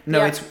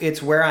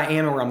it's where I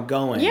am and where I'm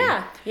going.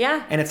 Yeah.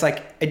 And it's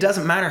it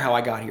doesn't matter how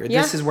I got here.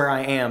 This is where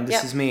I am.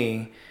 This is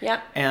me. Yeah.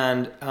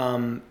 And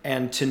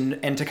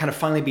to kind of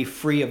finally be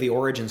free of the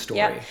origin story.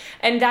 Yeah.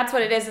 And that's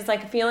what it is.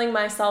 It's feeling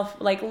myself,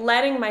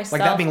 letting myself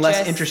that being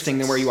less interesting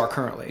than where you are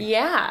currently.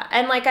 Yeah.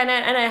 And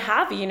and I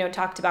have,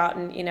 talked about,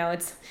 and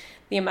it's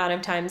the amount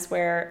of times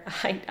where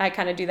I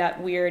kind of do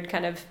that weird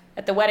kind of,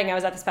 at the wedding I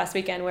was at this past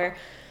weekend, where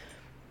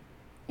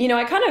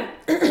I kind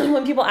of,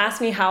 when people ask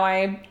me how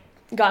I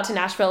got to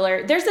Nashville,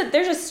 or there's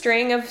a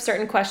string of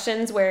certain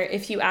questions where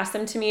if you ask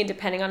them to me,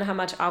 depending on how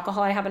much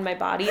alcohol I have in my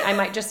body, I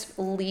might just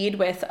lead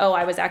with, oh,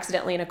 I was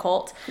accidentally in a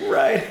cult.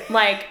 Right.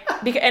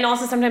 And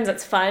also sometimes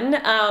it's fun.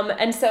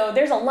 And so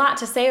there's a lot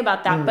to say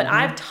about that, but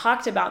I've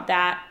talked about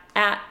that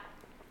at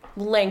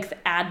length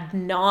ad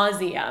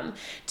nauseum,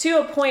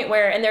 to a point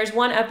where, and there's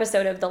one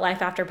episode of the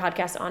Life After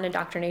podcast on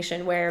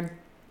indoctrination where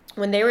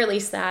when they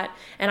released that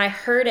and I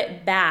heard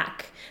it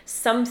back,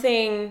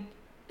 something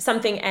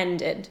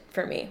ended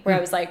for me where I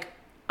was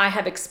I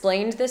have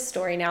explained this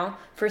story now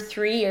for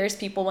 3 years.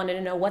 People wanted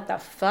to know what the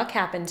fuck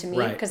happened to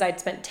me, because I'd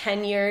spent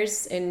 10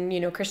 years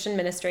in Christian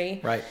ministry.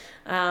 Right.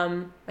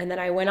 And then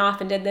I went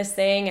off and did this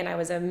thing, and I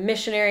was a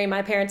missionary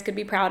my parents could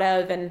be proud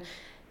of, and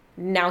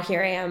now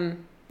here I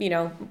am.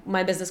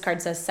 My business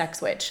card says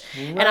sex witch.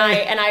 Right.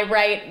 And I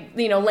write,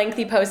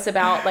 lengthy posts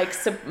about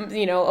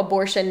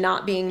abortion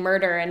not being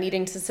murder and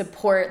needing to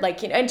support,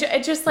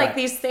 just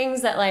these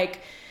things that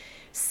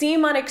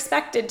seem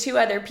unexpected to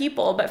other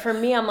people. But for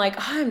me, I'm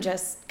I'm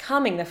just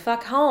coming the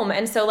fuck home.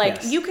 And so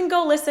you can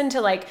go listen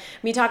to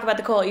me talk about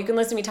the cult. You can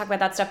listen to me talk about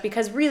that stuff,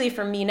 because really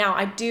for me now,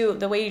 I do,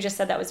 the way you just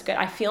said that was good.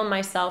 I feel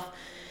myself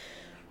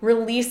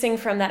releasing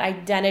from that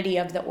identity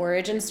of the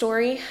origin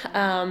story,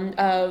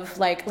 of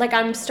like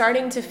I'm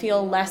starting to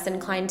feel less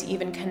inclined to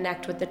even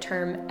connect with the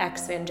term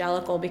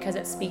ex-evangelical, because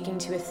it's speaking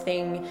to a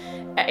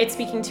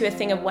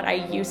thing of what I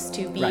used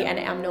to be and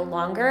am no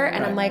longer.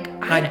 And I'm like,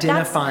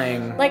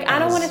 identifying. I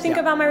don't want to think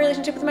about my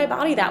relationship with my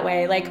body that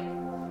way. Like,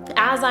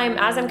 as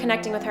I'm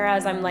connecting with her,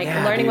 as I'm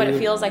learning what it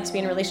feels like to be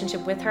in a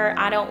relationship with her,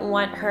 I don't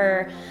want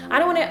her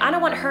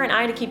and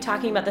I to keep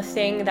talking about the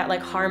thing that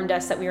harmed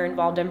us, that we were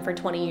involved in for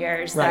 20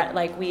 years, that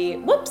we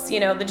whoops,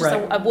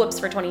 a whoops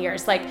for 20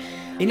 years.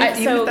 Even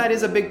if that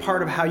is a big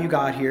part of how you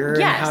got here,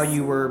 and how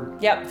you were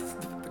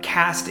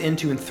cast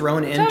into and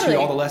thrown into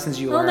all the lessons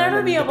you learned. We'll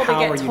never be able to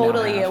get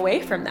totally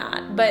away from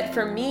that. But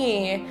for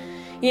me,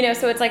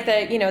 so it's like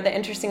the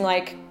interesting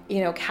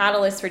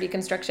catalyst for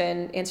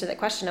deconstruction, answer that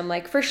question. I'm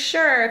like, for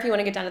sure, if you want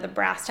to get down to the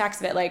brass tacks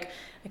of it, I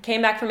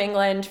came back from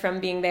England from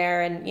being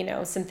there,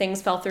 and some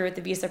things fell through with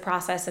the visa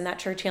process, and that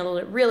church handled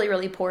it really,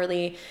 really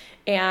poorly.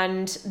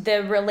 And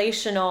the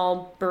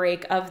relational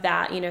break of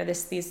that,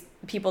 these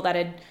people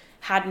that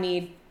had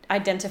me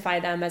identify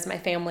them as my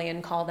family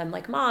and call them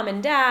mom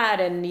and dad,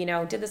 and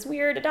did this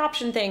weird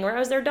adoption thing where I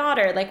was their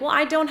daughter.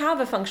 I don't have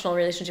a functional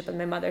relationship with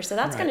my mother, so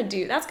that's gonna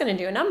do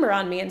a number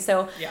on me. And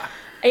so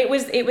it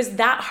was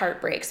that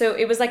heartbreak. So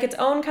it was its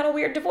own kind of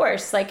weird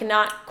divorce,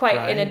 not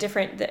quite in a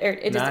different,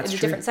 it's a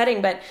different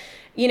setting, but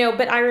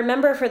but I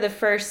remember for the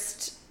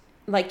first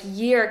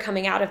year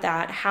coming out of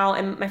that,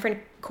 and my friend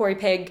Corey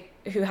Pig,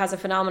 who has a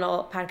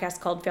phenomenal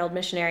podcast called Failed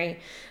Missionary,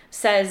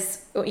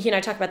 says, he and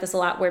I talk about this a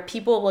lot, where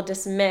people will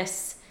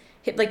dismiss,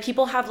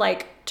 people have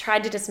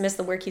tried to dismiss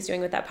the work he's doing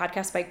with that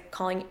podcast by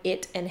calling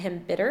it and him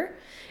bitter.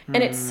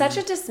 And it's such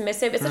a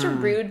dismissive, it's such a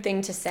rude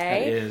thing to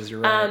say. It is,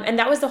 you're right. And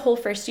that was the whole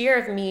first year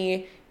of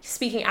me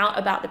speaking out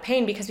about the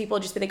pain, because people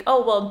would just be like,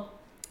 oh, well,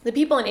 the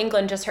people in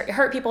England just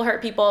hurt people.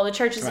 The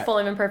church is full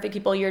of imperfect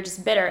people. You're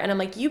just bitter. And I'm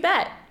like, you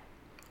bet.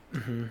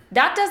 Mm-hmm.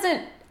 That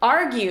doesn't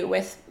argue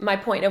with my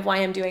point of why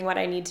I'm doing what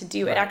I need to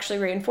do. It actually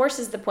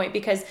reinforces the point,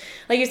 because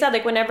like you said,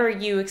 whenever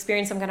you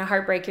experience some kind of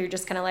heartbreak, you're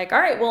just kind of all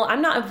right, well, I'm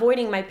not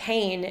avoiding my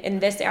pain in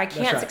this. I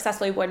can't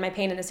successfully avoid my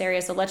pain in this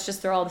area. So let's just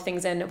throw all the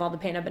things in of all the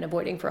pain I've been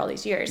avoiding for all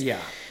these years. Yeah.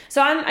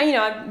 So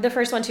I'm the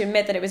first one to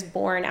admit that it was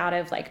born out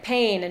of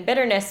pain and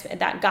bitterness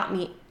that got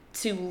me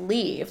to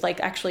leave,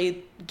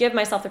 actually give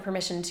myself the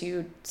permission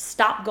to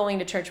stop going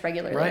to church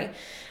regularly. Right.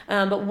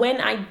 But when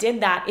I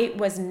did that, it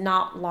was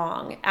not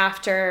long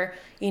after,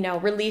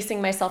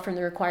 releasing myself from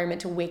the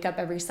requirement to wake up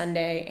every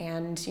Sunday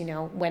and,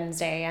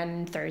 Wednesday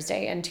and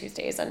Thursday and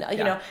Tuesdays and,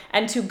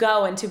 and to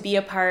go and to be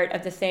a part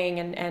of the thing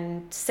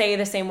and say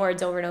the same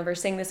words over and over,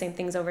 sing the same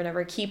things over and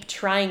over, keep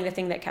trying the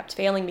thing that kept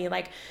failing me.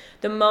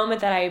 The moment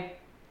that I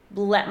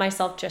let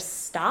myself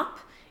just stop,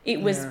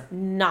 it was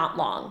not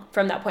long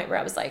from that point where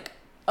I was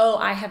oh,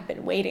 I have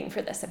been waiting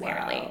for this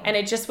apparently. Wow. And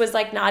it just was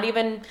not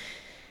even,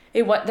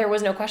 there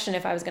was no question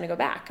if I was going to go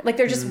back.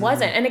 There just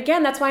wasn't. And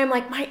again, that's why I'm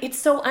it's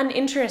so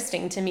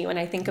uninteresting to me when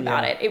I think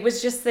about it. It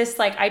was just this,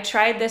 I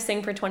tried this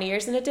thing for 20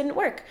 years and it didn't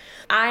work.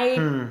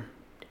 I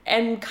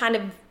am kind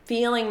of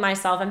feeling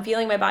myself, I'm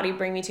feeling my body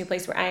bring me to a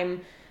place where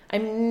I'm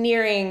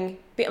nearing,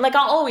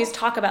 I'll always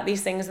talk about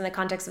these things in the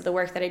context of the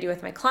work that I do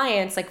with my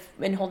clients,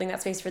 and holding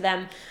that space for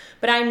them.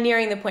 But I'm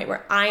nearing the point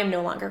where I am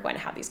no longer going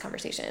to have these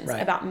conversations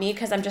about me,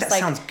 because I'm just that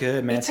sounds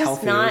good, man. It's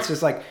healthy. It's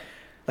just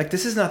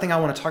this is nothing I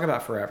want to talk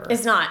about forever.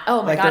 It's not.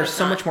 Oh my God. There's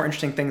so much more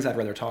interesting things I'd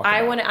rather talk about.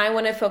 I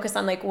want to focus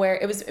on where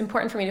it was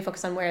important for me to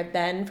focus on where I've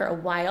been for a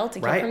while to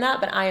get from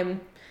that, but I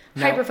am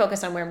hyper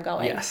focused on where I'm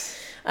going.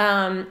 Yes.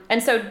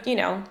 And so,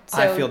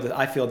 I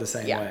feel the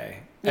same way.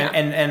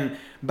 Yeah.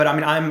 But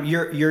I mean,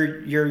 you're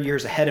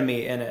years ahead of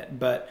me in it,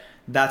 but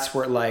that's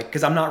where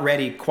because I'm not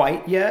ready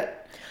quite yet.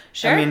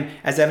 Sure. I mean,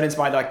 as evidenced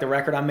by the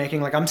record I'm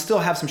making, I'm still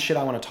have some shit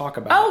I want to talk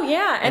about. Oh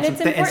yeah, and it's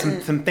important.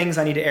 And some things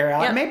I need to air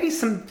out.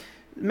 Yep.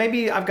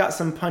 Maybe I've got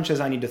some punches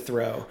I need to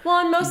throw. Well,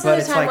 and most of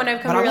the time when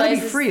I've come to realize, I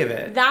want to be free of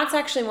it. That's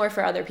actually more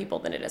for other people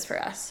than it is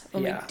for us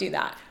when we do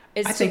that.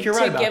 I think you're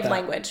right about that. To give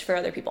language for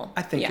other people.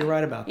 I think you're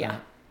right about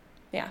that.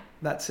 Yeah.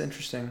 That's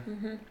interesting.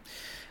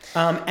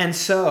 Mm-hmm. And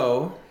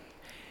so,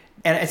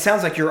 and it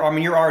sounds like you're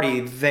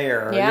already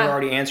there. Yeah. You're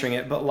already answering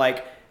it,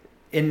 but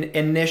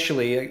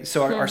initially,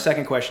 so our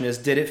second question is,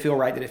 did it feel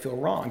right? Did it feel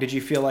wrong? Did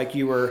you feel like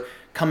you were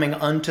coming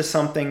onto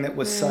something that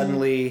was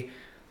suddenly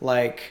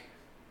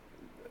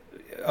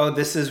oh,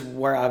 this is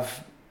where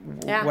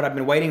what I've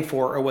been waiting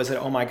for? Or was it,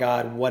 oh my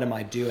God, what am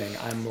I doing?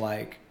 I'm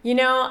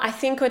I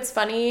think what's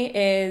funny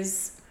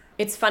is,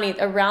 it's funny,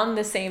 around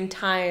the same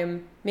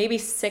time, maybe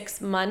 6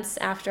 months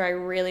after I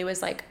really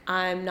was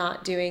I'm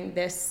not doing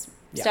this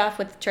stuff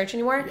with church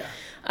anymore. Yeah.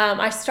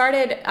 I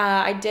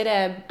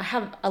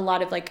have a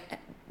lot of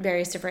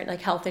various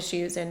different health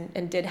issues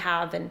and did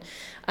have,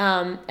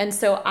 and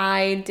so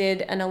I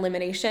did an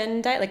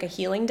elimination diet, a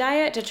healing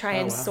diet, to try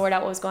and sort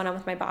out what was going on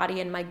with my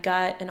body and my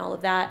gut and all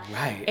of that.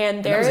 Right.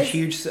 And that was a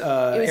huge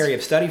area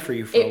of study for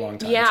you for a long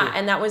time. Yeah. Too.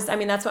 And that was,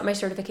 that's what my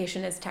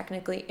certification is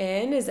technically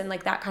is in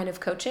that kind of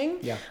coaching.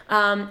 Yeah.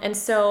 And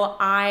so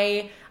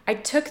I I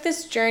took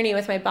this journey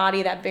with my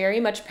body that very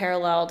much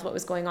paralleled what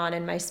was going on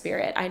in my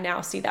spirit. I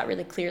now see that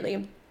really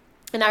clearly.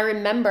 And I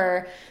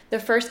remember the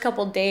first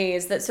couple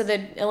days so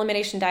the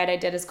elimination diet I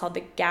did is called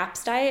the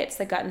GAPS diet. It's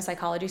the gut and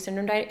psychology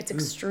syndrome diet. It's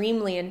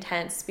extremely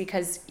intense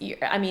because you're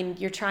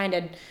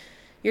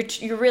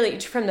really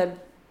from the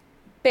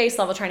base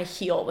level trying to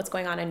heal what's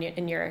going on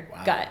in your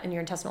gut and your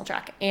intestinal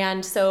tract.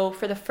 And so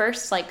for the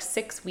first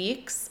 6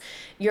 weeks,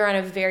 you're on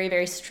a very,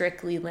 very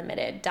strictly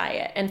limited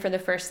diet. And for the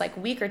first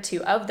week or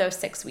two of those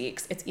 6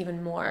 weeks, it's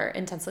even more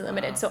intensely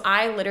limited. Wow. So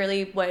I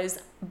literally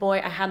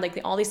I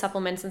had all these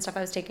supplements and stuff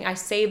I was taking. I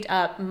saved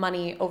up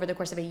money over the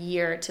course of a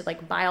year to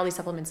buy all these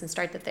supplements and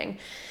start the thing.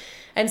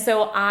 And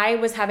so I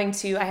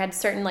had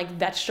certain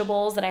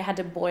vegetables that I had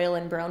to boil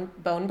in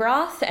bone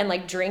broth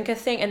and drink a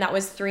thing. And that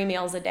was 3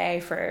 meals a day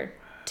for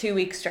 2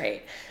 weeks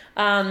straight.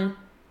 And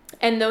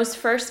those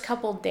first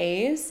couple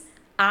days,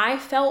 I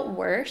felt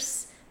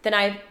worse than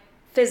I've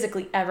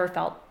physically ever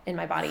felt in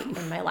my body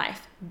in my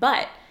life.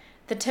 But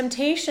the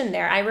temptation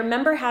there, I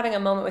remember having a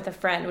moment with a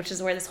friend, which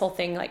is where this whole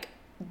thing,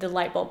 the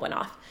light bulb went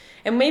off.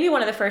 And maybe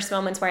one of the first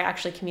moments where I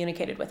actually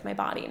communicated with my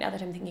body, now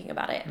that I'm thinking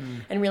about it,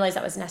 and realized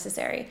that was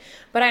necessary.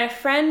 But I had a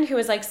friend who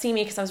was seeing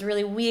me because I was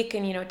really weak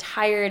and,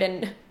 tired,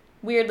 and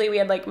weirdly, we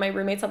had my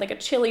roommates had a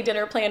chili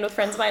dinner planned with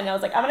friends of mine, and I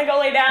was I'm gonna go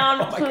lay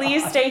down.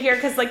 Please stay here,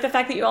 because the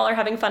fact that you all are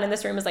having fun in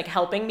this room is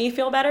helping me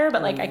feel better,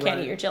 but I can't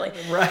eat your chili.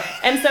 Right.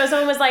 And so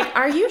someone was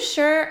 "Are you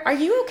sure? Are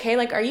you okay?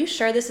 Are you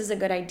sure this is a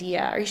good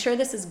idea? Are you sure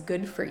this is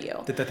good for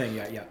you?" The thing,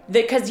 yeah.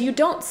 Because you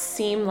don't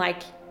seem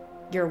like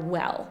you're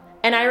well.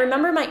 And I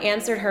remember my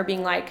answer to her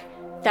being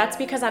 "That's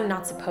because I'm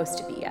not supposed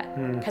to be yet,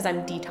 because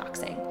I'm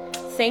detoxing."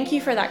 Thank you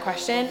for that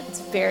question.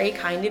 It's very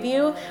kind of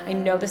you. I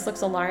know this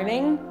looks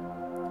alarming.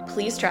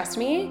 Please trust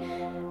me,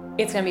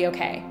 it's going to be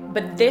okay.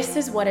 But this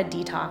is what a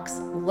detox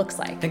looks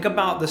like. Think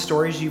about the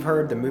stories you've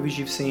heard, the movies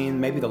you've seen,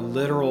 maybe the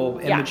literal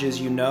images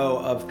you know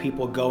of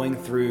people going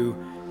through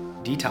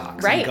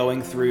detox and going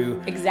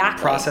through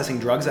processing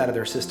drugs out of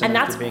their system and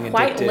after that's being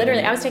quite addicted.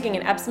 Literally, I was taking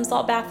an Epsom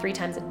salt bath 3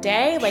 times a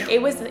day.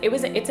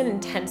 It's an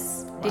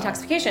intense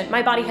detoxification.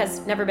 My body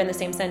has never been the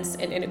same since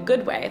in a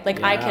good way.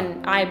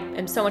 I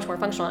am so much more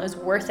functional. It was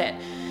worth it.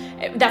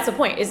 That's the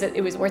point, is that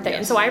it was worth it. Yes.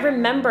 And so I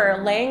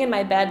remember laying in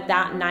my bed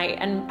that night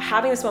and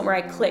having this moment where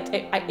I clicked.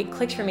 It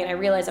clicked for me, and I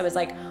realized I was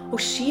oh,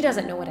 she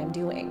doesn't know what I'm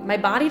doing. My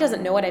body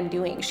doesn't know what I'm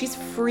doing. She's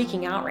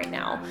freaking out right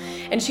now.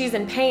 And she's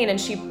in pain, and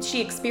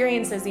she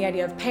experiences the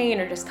idea of pain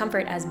or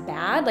discomfort as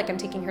bad, I'm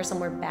taking her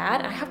somewhere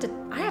bad. And I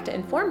have to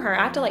inform her.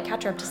 I have to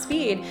catch her up to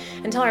speed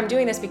and tell her I'm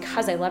doing this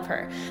because I love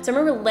her. So I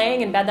remember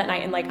laying in bed that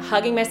night and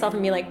hugging myself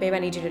and being babe, I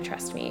need you to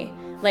trust me.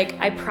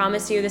 I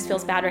promise you, this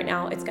feels bad right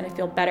now. It's going to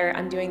feel better.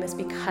 I'm doing this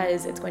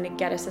because it's going to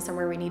get us to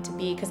somewhere we need to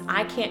be, because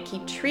I can't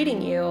keep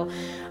treating you,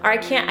 or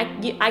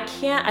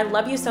I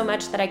love you so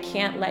much that I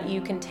can't let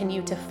you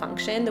continue to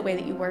function the way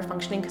that you were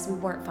functioning, because we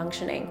weren't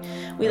functioning.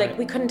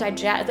 We couldn't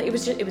digest.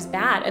 It was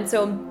bad. And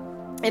so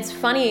it's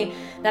funny,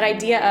 that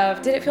idea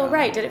of, did it feel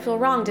right? Did it feel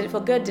wrong? Did it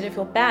feel good? Did it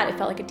feel bad? It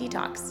felt like a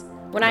detox.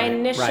 When I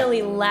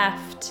initially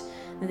left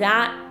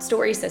that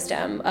story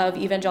system of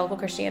evangelical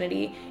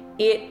Christianity,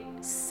 it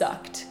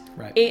sucked.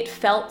 Right. It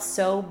felt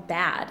so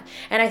bad.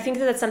 And I think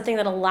that that's something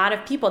that a lot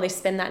of people, they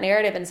spin that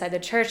narrative inside the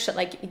church,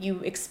 that you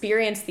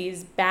experience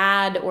these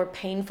bad or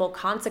painful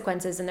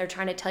consequences, and they're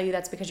trying to tell you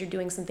that's because you're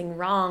doing something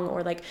wrong,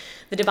 or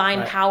the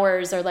divine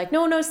powers are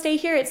no, stay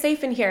here, it's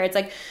safe in here. It's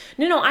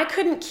no, I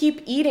couldn't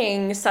keep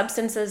eating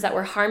substances that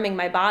were harming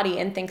my body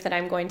and think that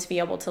I'm going to be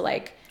able to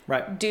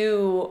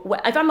do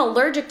what, if I'm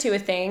allergic to a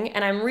thing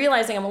and I'm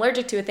realizing I'm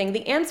allergic to a thing,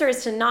 the answer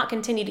is to not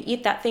continue to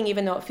eat that thing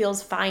even though it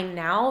feels fine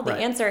now. The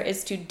answer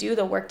is to do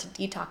the work to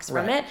detox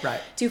from it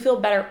to feel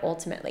better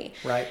ultimately.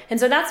 Right. And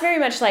so that's very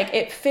much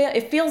it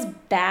feels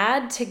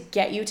bad to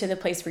get you to the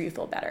place where you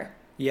feel better.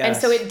 Yes. And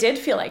so it did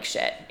feel like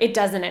shit. It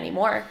doesn't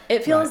anymore.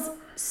 It feels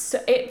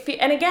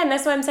and again,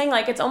 that's what I'm saying,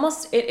 it's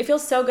almost it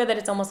feels so good that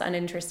it's almost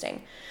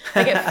uninteresting.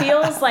 It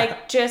feels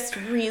just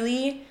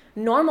really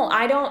normal.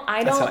 I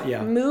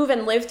don't move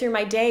and live through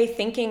my day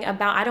thinking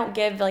about, I don't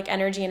give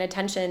energy and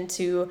attention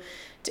to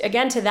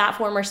that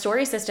former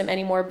story system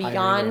anymore,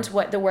 beyond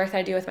what the work that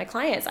I do with my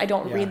clients. I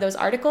don't read those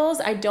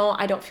articles. I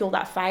don't feel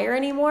that fire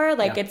anymore.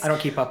 It's, I don't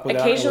keep up with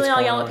occasionally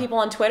I'll yell at people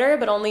on Twitter,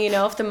 but only,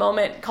 if the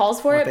moment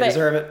calls for it. They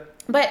deserve it.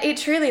 But it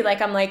truly,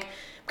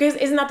 because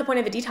isn't that the point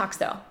of a detox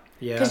though?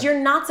 Yeah. Because you're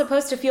not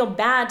supposed to feel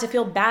bad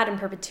in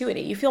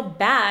perpetuity. You feel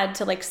bad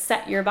to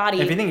set your body.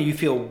 If anything, you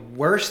feel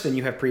worse than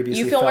you have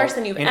previously felt. You feel worse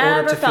than you've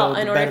ever felt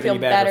in order to feel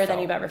better than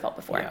you've ever felt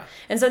before. Yeah.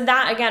 And so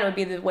that, again, would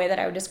be the way that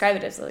I would describe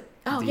it, as it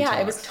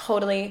was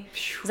totally,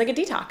 it was like a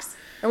detox.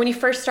 Or when you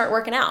first start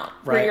working out,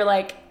 where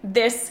you're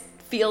this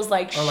feels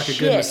like shit. Or a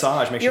good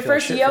massage makes your you feel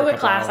first shit yoga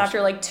class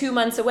after 2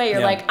 months away,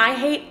 you're I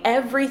hate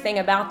everything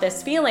about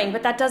this feeling,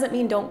 but that doesn't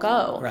mean don't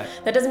go. Right.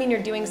 That doesn't mean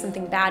you're doing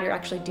something bad. You're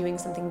actually doing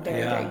something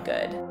very, very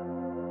good.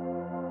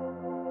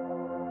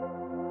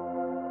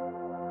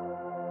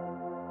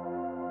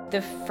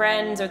 The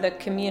friends or the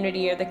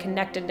community or the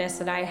connectedness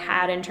that I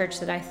had in church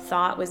that I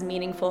thought was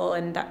meaningful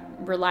and that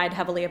relied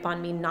heavily upon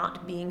me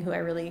not being who I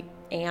really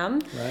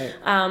am.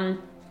 Right.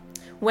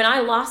 When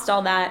I lost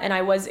all that and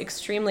I was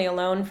extremely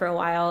alone for a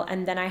while,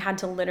 and then I had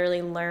to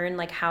literally learn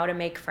like how to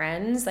make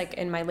friends, like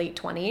in my late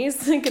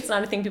 20s, like it's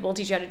not a thing people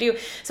teach you how to do.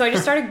 So I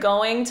just started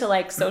going to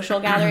like social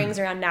gatherings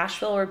around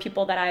Nashville, or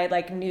people that I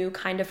like knew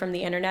kind of from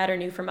the internet or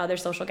knew from other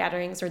social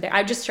gatherings, or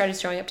I just started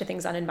showing up to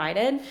things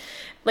uninvited.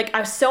 Like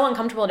I was so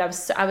uncomfortable, and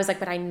I was like,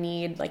 but I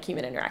need like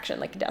human interaction,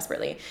 like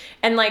desperately.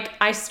 And like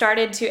I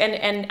started to,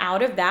 and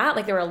out of that,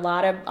 like there were a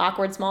lot of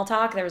awkward small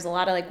talk. There was a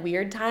lot of like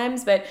weird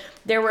times, but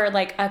there were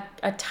like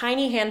a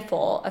tiny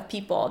handful of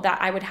people that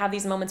I would have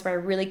these moments where I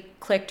really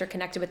clicked or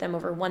connected with them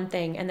over one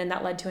thing, and then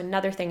that led to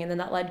another thing, and then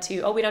that led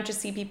to, we don't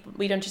just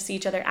see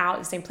each other out at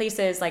the same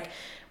places, like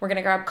we're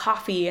gonna grab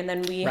coffee, and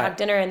then we have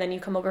dinner, and then you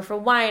come over for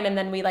wine, and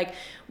then we like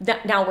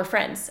now we're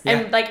friends.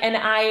 And like, and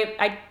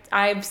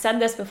I've said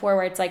this before,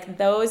 where it's like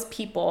those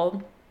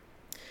people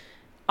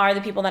are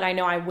the people that I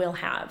know I will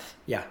have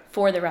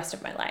for the rest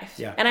of my life.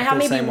 Yeah. And I have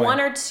maybe one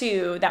or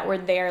two that were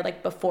there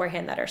like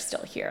beforehand that are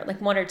still here,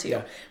 like one or two.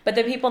 Yeah. But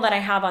the people that I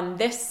have on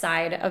this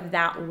side of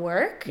that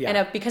work,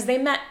 because they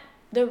met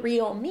the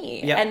real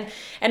me.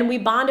 And we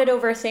bonded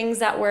over things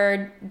that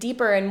were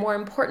deeper and more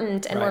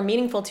important and more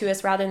meaningful to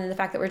us, rather than the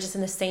fact that we're just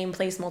in the same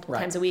place multiple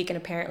times a week, and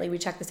apparently we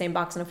check the same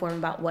box in a form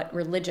about what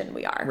religion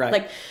we are.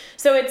 Like,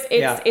 so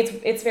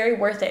it's very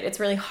worth it.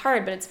 It's really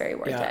hard, but it's very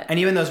worth it. And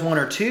even those one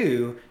or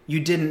two you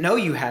didn't know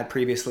you had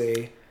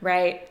previously.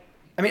 Right.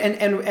 I mean,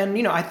 and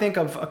you know, I think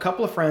of a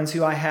couple of friends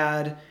who I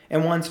had,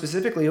 and one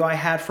specifically who I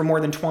had for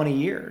more than 20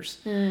 years.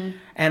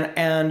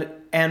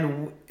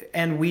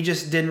 And we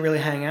just didn't really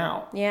hang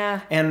out.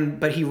 Yeah.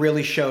 But he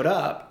really showed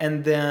up.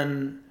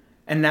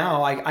 And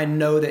now I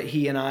know that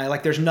he and I,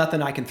 like, there's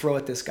nothing I can throw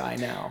at this guy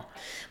now.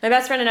 My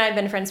best friend and I have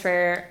been friends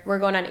we're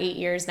going on 8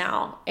 years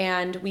now.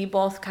 And we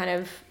both kind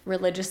of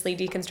religiously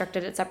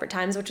deconstructed at separate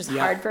times, which was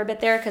hard for a bit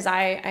there, because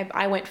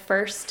I went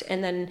first.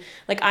 And then,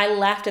 like, I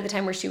left at the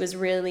time where she was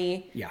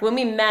really, when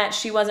we met,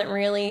 she wasn't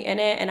really in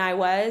it, and I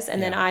was.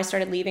 And then I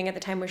started leaving at the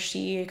time where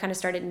she kind of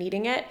started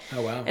needing it.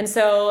 Oh, wow. And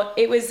so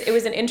it was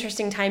an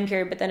interesting time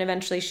period, but then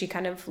eventually she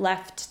kind of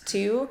left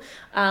too.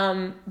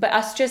 But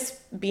us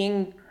just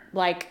being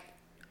like,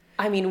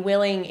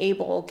 willing,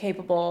 able,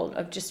 capable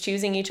of just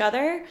choosing each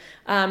other.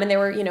 And there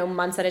were,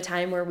 months at a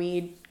time where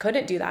we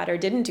couldn't do that or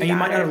didn't do that. And you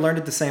might not have learned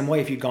it the same way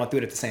if you'd gone through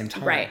it at the same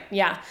time. Right.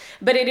 Yeah.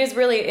 But it is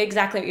really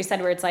exactly what you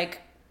said, where it's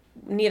like,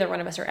 neither one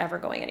of us are ever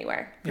going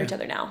anywhere for each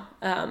other now.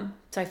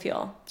 So I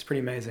feel it's pretty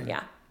amazing.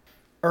 Yeah.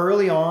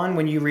 Early on,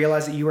 when you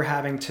realized that you were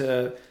having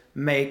to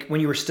when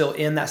you were still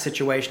in that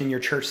situation, in your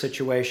church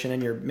situation,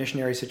 in your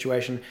missionary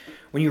situation,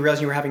 when you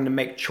realized you were having to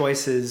make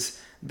choices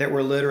that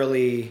were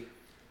literally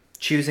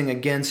choosing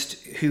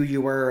against who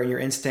you were and your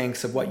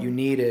instincts of what you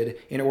needed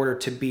in order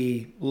to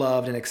be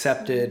loved and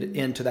accepted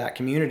into that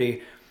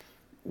community,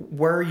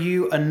 were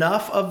you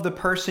enough of the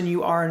person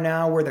you are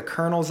now, were the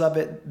kernels of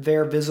it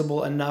there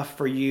visible enough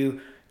for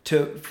you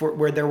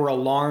where there were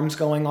alarms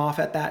going off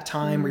at that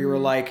time, where you were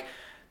like,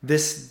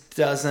 this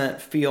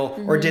doesn't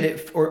feel, or did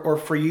it, or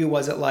for you,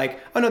 was it like,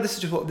 oh no,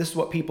 this is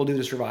what people do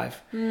to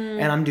survive,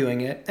 and I'm doing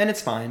it and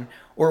it's fine?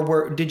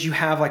 Or did you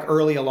have like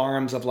early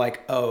alarms of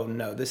like, oh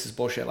no, this is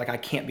bullshit, like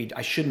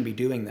I shouldn't be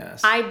doing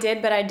this? I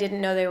did, but I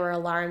didn't know they were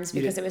alarms,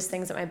 because it was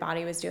things that my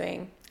body was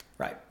doing.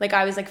 Right. Like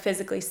I was like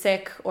physically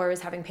sick, or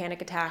was having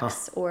panic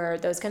attacks, or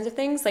those kinds of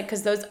things. Like,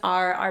 because those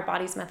are our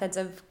body's methods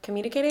of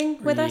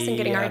communicating with us and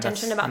getting our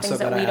attention about things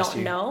that we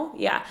don't know.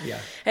 Yeah.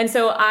 And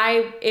so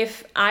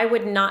if I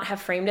would not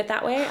have framed it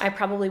that way, I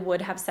probably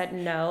would have said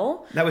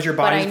no. That was your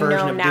body's version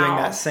of doing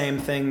that same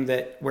thing,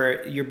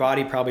 where your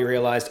body probably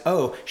realized,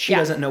 oh, she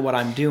doesn't know what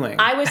I'm doing.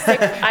 I was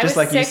sick. I was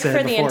sick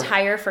for the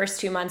entire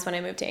first 2 months when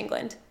I moved to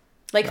England.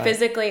 Like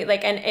physically,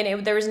 like,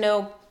 and there was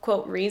no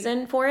quote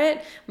reason for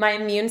it. My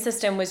immune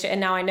system was,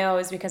 and now I know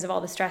is because of all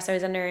the stress I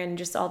was under and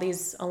just all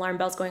these alarm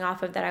bells going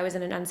off of that I was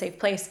in an unsafe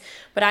place.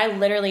 But I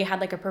literally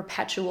had like a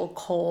perpetual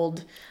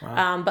cold,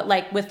 but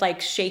like with like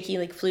shaky,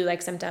 like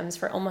flu-like symptoms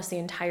for almost the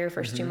entire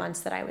first 2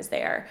 months that I was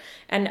there.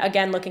 And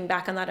again, looking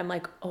back on that, I'm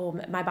like, oh,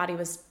 my body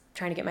was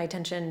trying to get my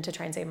attention to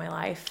try and save my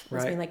life. It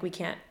was being like, we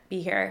can't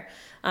be here.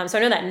 So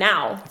I know that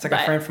now. It's like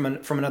a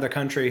friend from another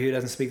country who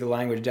doesn't speak the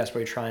language,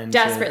 desperately trying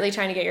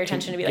to get your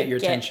attention, to be like,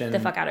 get the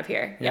fuck out of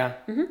here. Yeah.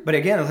 But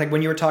again, it's like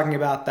when you were talking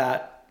about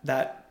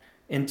that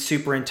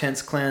super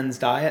intense cleanse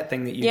diet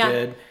thing that you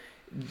did,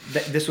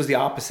 this was the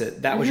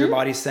opposite. That was your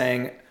body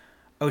saying,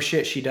 oh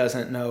shit, she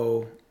doesn't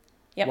know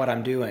what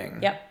I'm doing.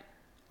 Yep.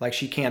 Like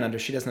she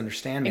doesn't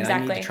understand me.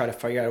 Exactly. I need to try to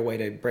figure out a way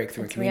to break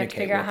through and communicate. We have to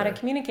figure out how to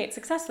communicate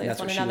successfully with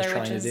one another,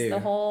 which is the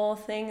whole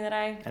thing that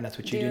I And that's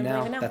what you do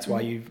now. That's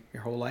why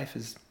your whole life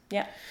is.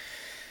 Yeah.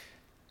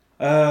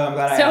 I'm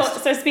glad I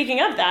asked. So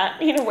speaking of that,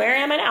 where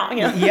am I now?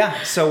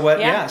 Yeah. So what?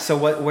 Yeah. So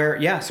what? Where?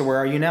 Yeah. So where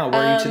are you now?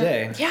 Where are you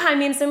today?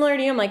 Yeah. Similar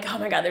to you. I'm like, oh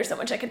my God, there's so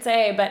much I could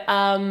say, but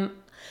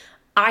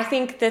I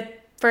think the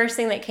first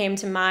thing that came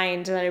to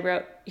mind that I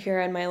wrote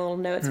here in my little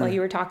notes while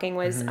you were talking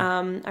was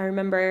I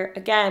remember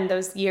again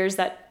those years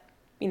that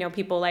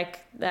people like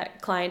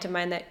that client of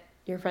mine that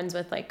you're friends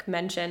with like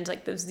mentioned,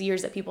 like those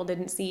years that people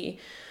didn't see,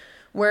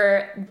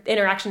 were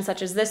interactions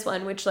such as this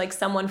one, which like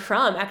someone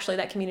from actually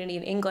that community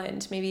in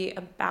England, maybe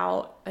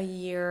about a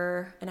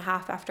year and a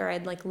half after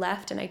I'd like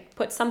left, and I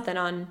put something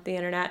on the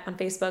internet on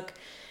Facebook,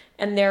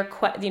 and they're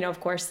of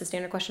course the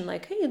standard question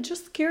like, hey,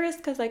 just curious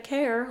because I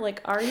care,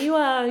 like, are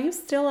you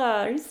still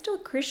a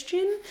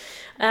Christian?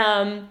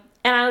 And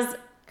I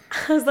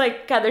was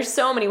like, God, there's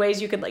so many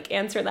ways you could like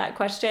answer that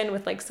question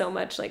with like so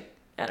much like,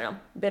 I don't know,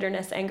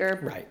 bitterness, anger,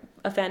 right,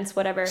 offense,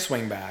 whatever.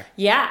 Swing back.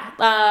 Yeah.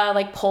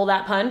 Like pull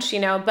that punch,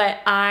 but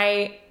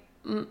I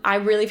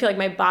really feel like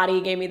my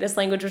body gave me this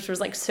language, which was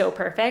like so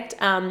perfect.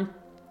 And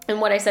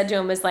what I said to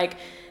him was like,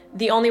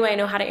 the only way I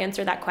know how to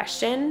answer that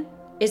question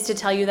is to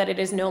tell you that it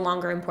is no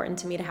longer important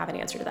to me to have an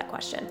answer to that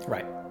question.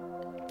 Right.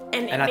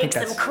 And it makes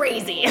them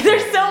crazy.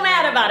 They're so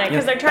mad about it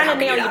because they're trying to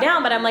nail you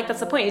down. But I'm like, that's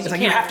the point. It's like,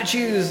 you have to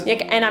choose.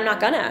 And I'm not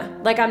gonna.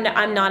 Like, I'm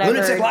not ever.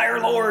 Lunatic, liar,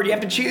 Lord. You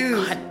have to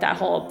choose. God, that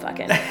whole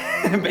fucking.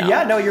 But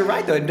yeah, no, you're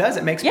right though. It does.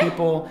 It makes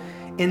people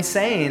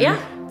insane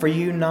for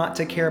you not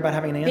to care about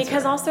having an answer.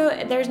 Because also,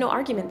 there's no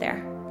argument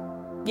there.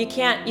 You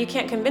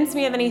can't convince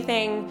me of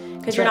anything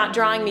because you're not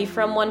drawing me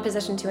from one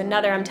position to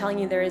another. I'm telling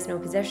you there is no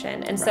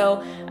position. And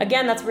so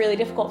again, that's really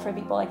difficult for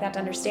people like that to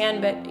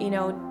understand. But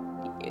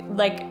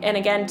and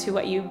again, to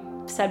what you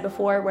said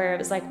before, where it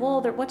was like,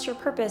 well, what's your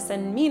purpose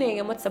and meaning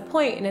and what's the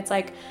point? And it's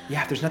like,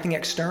 if there's nothing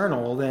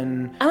external,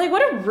 then I'm like,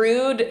 what a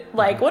rude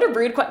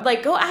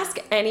go ask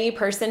any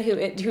person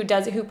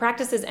who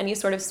practices any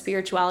sort of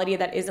spirituality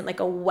that isn't like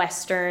a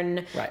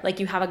Western,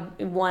 like you have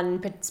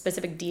one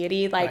specific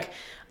deity, like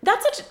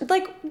that's such,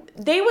 like,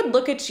 they would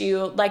look at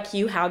you like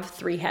you have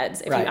three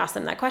heads if you ask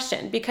them that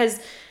question,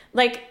 because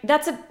like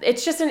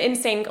it's just an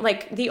insane,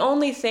 like the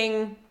only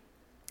thing.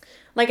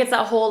 Like, it's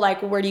that whole,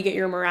 like, where do you get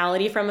your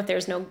morality from if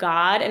there's no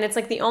God? And it's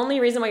like, the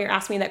only reason why you're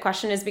asking me that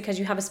question is because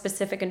you have a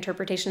specific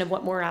interpretation of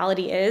what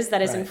morality is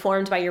that is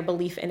informed by your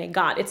belief in a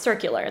God. It's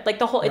circular.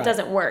 Like, it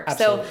doesn't work.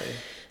 Absolutely.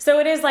 So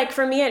it is, like,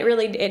 for me,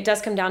 it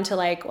does come down to,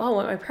 like, oh,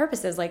 what my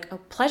purpose is.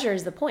 Like, pleasure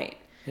is the point.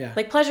 Yeah.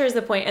 Like, pleasure is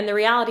the point. And the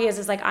reality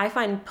is like, I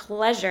find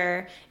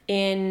pleasure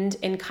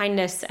in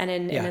kindness and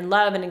in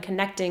love and in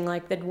connecting.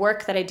 Like, the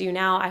work that I do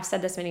now, I've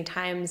said this many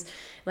times,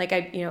 like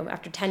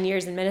after 10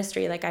 years in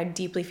ministry, like I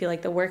deeply feel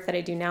like the work that I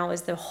do now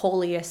is the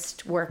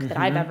holiest work that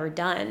I've ever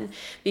done,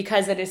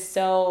 because it's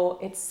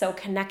so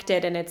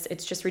connected, and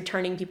it's just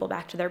returning people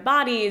back to their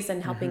bodies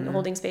and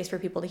holding space for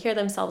people to hear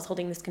themselves,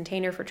 holding this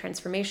container for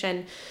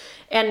transformation.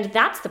 And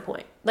that's the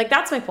point. Like,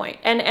 that's my point.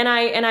 And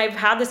I've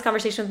had this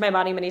conversation with my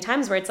body many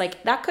times where it's like,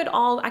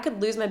 I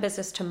could lose my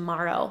business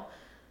tomorrow.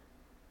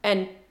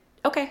 And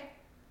okay.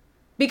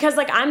 Because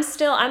like,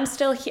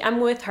 I'm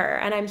with her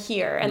and I'm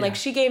here. And like,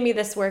 she gave me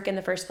this work in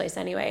the first place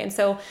anyway. And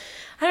so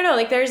I don't know,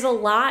 like there's a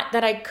lot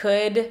that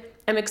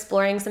I'm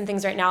exploring some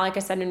things right now, like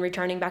I said, and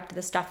returning back to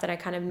the stuff that I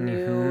kind of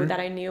knew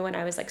that I knew when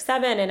I was like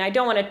 7. And I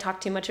don't want to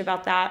talk too much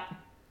about that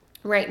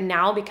right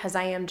now because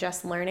I am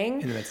just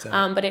learning.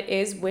 But it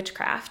is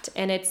witchcraft,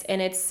 and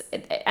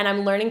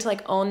I'm learning to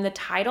like own the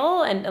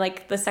title, and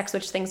like the sex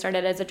witch thing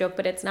started as a joke,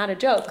 but it's not a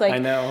joke. Like, I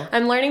know.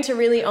 I'm learning to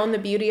really own the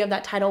beauty of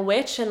that title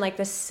witch and like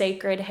the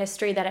sacred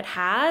history that it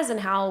has, and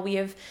how we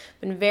have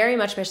been very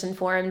much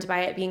misinformed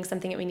by it being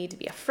something that we need to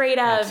be afraid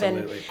of.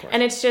 Absolutely, of course.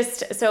 And it's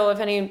just, so if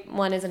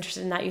anyone is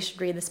interested in that, you should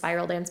read The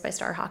Spiral Dance by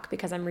Starhawk,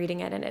 because I'm reading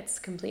it and it's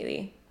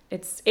completely,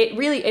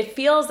 it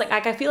feels like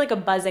I feel like a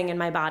buzzing in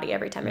my body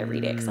every time I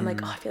read it, because I'm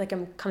like, oh, I feel like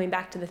I'm coming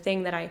back to the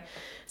thing that I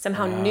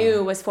somehow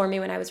knew was for me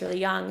when I was really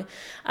young.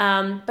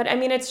 But I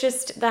mean, it's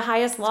just the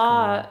highest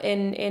law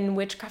in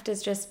witchcraft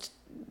is just,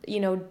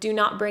 do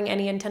not bring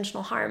any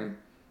intentional harm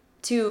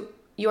to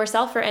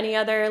yourself or any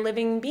other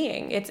living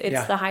being. It's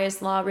the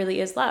highest law really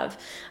is love.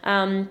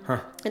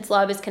 It's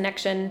love, is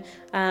connection.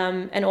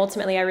 And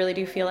ultimately I really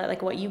do feel that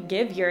like what you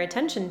give your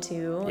attention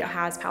to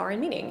has power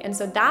and meaning. And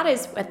so that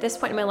is at this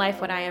point in my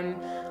life what I am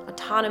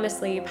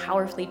autonomously,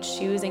 powerfully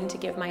choosing to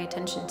give my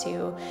attention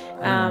to.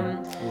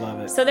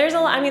 Love it. So there's a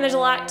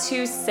lot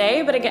to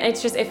say, but again,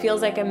 it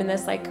feels like I'm in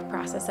this like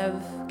process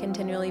of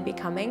continually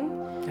becoming.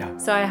 Yeah.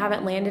 So I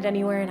haven't landed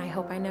anywhere, and I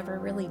hope I never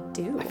really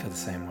do. I feel the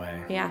same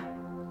way. Yeah.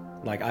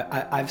 Like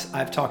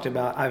I've talked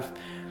about,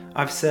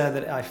 I've said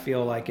that I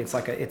feel like it's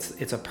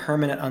a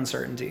permanent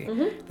uncertainty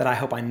that I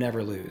hope I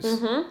never lose.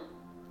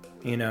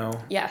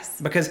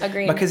 Yes. Because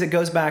agreed. Because it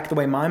goes back the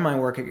way my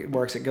mind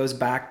works. It goes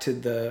back to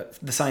the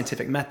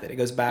scientific method. It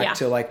goes back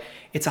to like,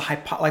 it's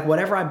like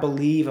whatever I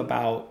believe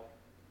about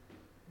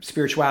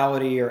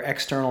spirituality or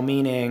external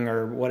meaning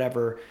or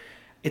whatever,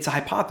 it's a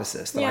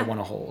hypothesis that I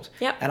want to hold.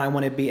 Yep. And I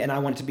want it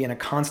to be in a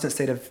constant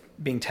state of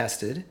being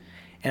tested.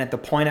 And at the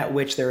point at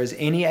which there is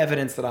any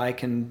evidence that I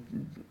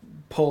can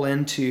pull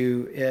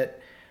into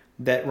it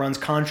that runs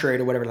contrary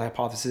to whatever the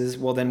hypothesis is,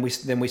 well, then we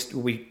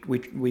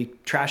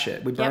trash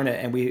it, we burn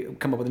it, and we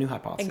come up with a new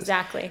hypothesis.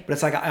 Exactly. But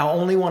it's like, I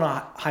only want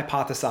to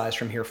hypothesize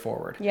from here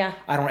forward. Yeah.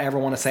 I don't ever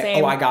want to say,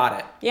 Same. oh, I got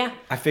it. Yeah.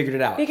 I figured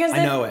it out. Because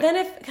I know it.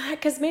 Then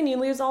because man, you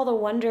lose all the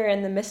wonder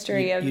and the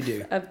mystery You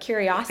do. of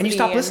curiosity. And you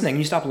stop listening, and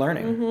you stop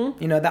learning.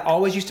 You know, that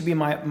always used to be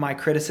my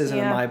criticism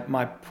and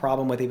my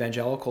problem with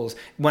evangelicals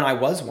when I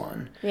was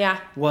one. Yeah.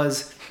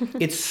 Was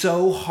it's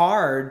so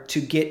hard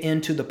to get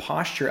into the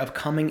posture of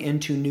coming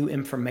into new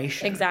information.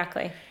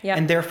 Exactly. Yeah.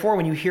 And therefore,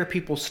 when you hear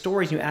people's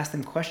stories and you ask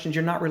them questions,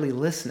 you're not really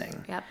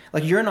listening. Yep.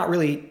 Like, you're not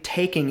really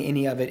taking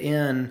any of it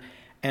in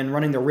and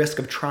running the risk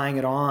of trying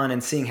it on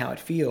and seeing how it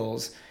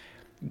feels,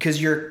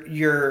 because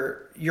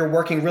you're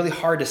working really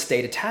hard to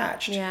stay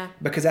detached. Yeah.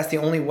 Because that's the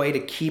only way to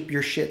keep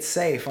your shit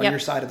safe on your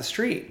side of the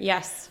street.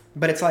 Yes.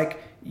 But it's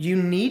like, you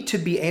need to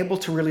be able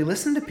to really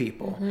listen to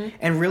people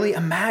and really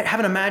have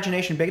an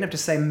imagination big enough to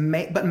say,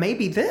 but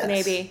maybe this.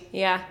 Maybe.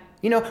 Yeah.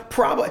 You know,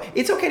 probably.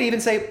 It's okay to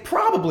even say,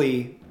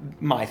 probably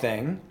my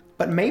thing,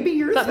 but maybe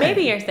your thing. But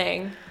maybe your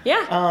thing.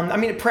 Yeah. I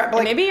mean,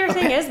 like, maybe your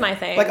thing is my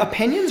thing. Like,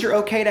 opinions are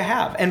okay to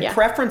have, and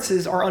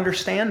preferences are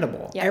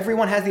understandable. Yeah.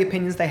 Everyone has the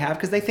opinions they have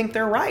because they think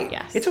they're right.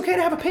 Yes. It's okay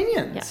to have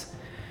opinions.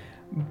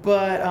 Yeah.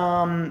 But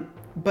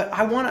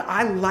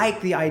I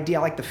like the idea,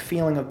 I like the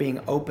feeling of being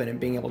open and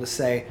being able to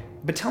say,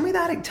 but tell me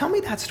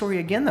that story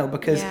again, though,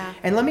 because,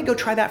 and let me go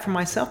try that for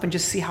myself and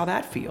just see how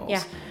that feels.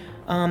 Yeah.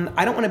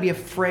 I don't want to be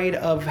afraid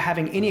of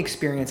having any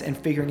experience and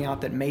figuring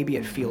out that maybe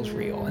it feels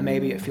real and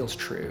maybe it feels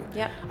true.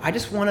 Yep. I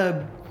just want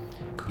to,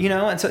 you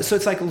know, and so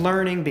it's like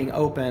learning, being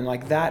open,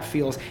 like that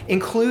feels,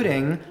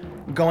 including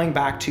going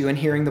back to and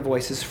hearing the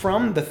voices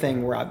from the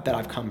thing that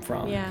I've come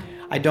from. Yeah.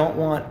 I don't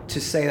want to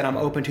say that I'm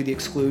open to the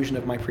exclusion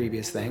of my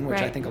previous thing, which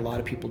I Right. think a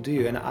lot of people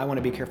do, and I want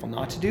to be careful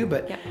not to do,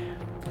 but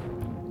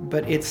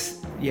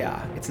it's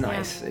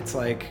nice. It's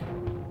like,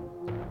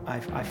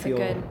 I feel...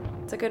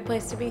 It's a good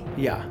place to be.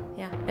 Yeah.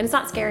 Yeah. And it's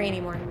not scary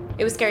anymore.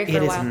 It was scary for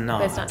a while,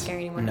 but it's not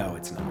scary anymore. No,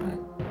 it's not.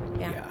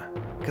 Yeah.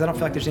 Because I don't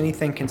feel like there's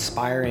anything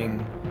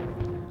conspiring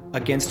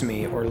against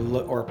me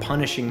or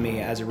punishing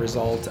me as a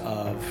result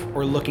of,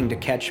 or looking to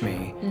catch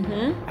me.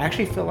 Mm-hmm. I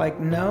actually feel like,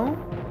 no,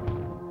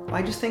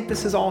 I just think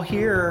this is all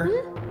here.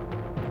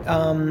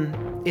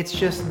 Mm-hmm. It's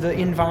just the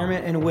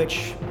environment in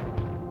which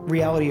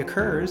reality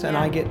occurs, and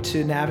I get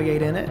to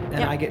navigate in it,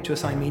 and I get to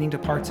assign meaning to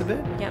parts of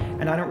it. Yep.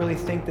 And I don't really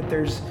think that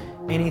there's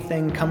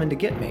anything coming to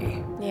get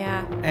me.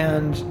 Yeah.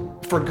 And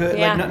for good,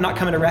 like not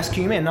coming to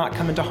rescue me and not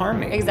coming to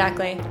harm me.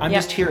 Exactly. I'm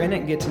just here in it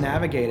and get to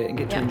navigate it and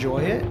get to enjoy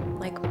it.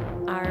 Like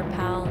our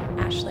pal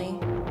Ashley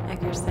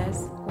Ecker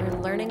says, we're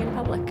learning in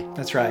public.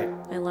 That's right.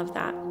 I love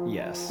that.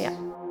 Yes. Yeah.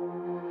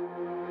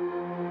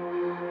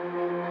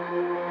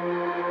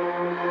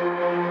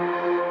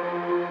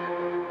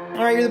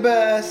 All right, you're the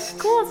best.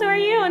 Cool, so are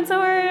you, and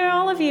so are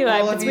all of you.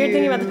 All of it's weird you.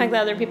 thinking about the fact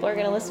that other people are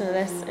going to listen to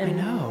this. And,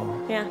 I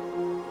know. Yeah.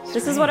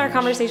 This is what our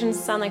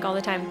conversations sound like all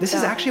the time. This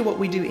is actually what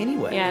we do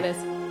anyway. Yeah, it is.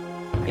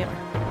 Yep.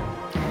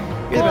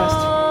 You're the best.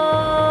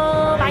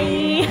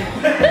 Bye.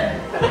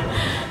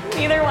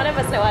 Neither one of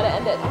us know how to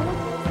end it.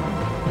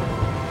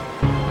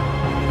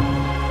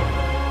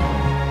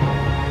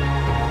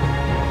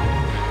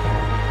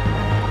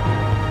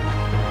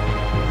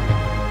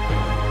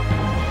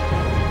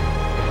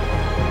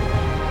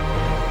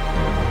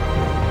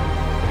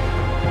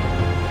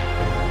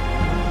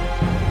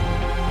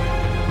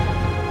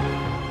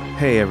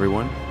 Hey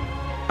everyone.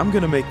 I'm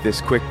gonna make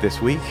this quick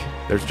this week.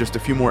 There's just a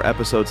few more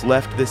episodes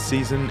left this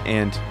season,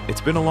 and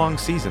it's been a long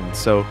season,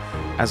 so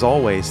as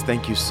always,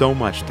 thank you so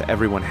much to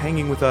everyone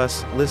hanging with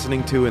us,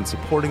 listening to and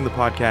supporting the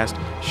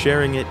podcast,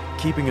 sharing it,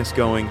 keeping us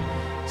going.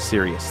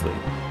 Seriously.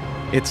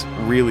 It's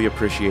really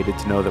appreciated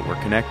to know that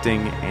we're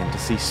connecting and to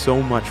see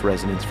so much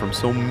resonance from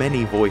so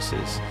many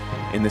voices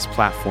in this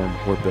platform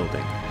we're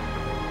building.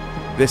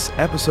 This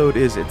episode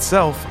is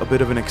itself a bit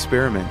of an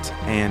experiment,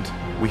 and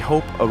we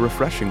hope a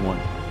refreshing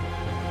one.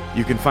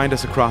 You can find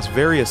us across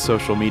various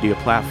social media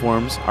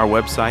platforms. Our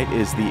website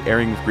is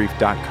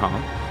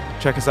theairingofgrief.com.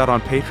 Check us out on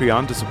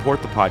Patreon to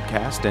support the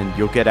podcast, and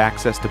you'll get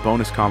access to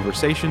bonus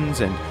conversations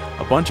and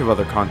a bunch of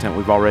other content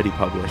we've already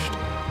published.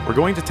 We're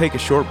going to take a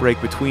short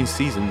break between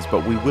seasons,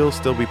 but we will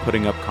still be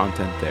putting up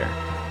content there.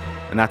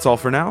 And that's all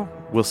for now.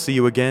 We'll see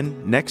you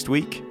again next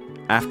week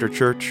after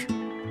church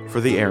for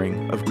the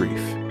Airing of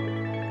Grief.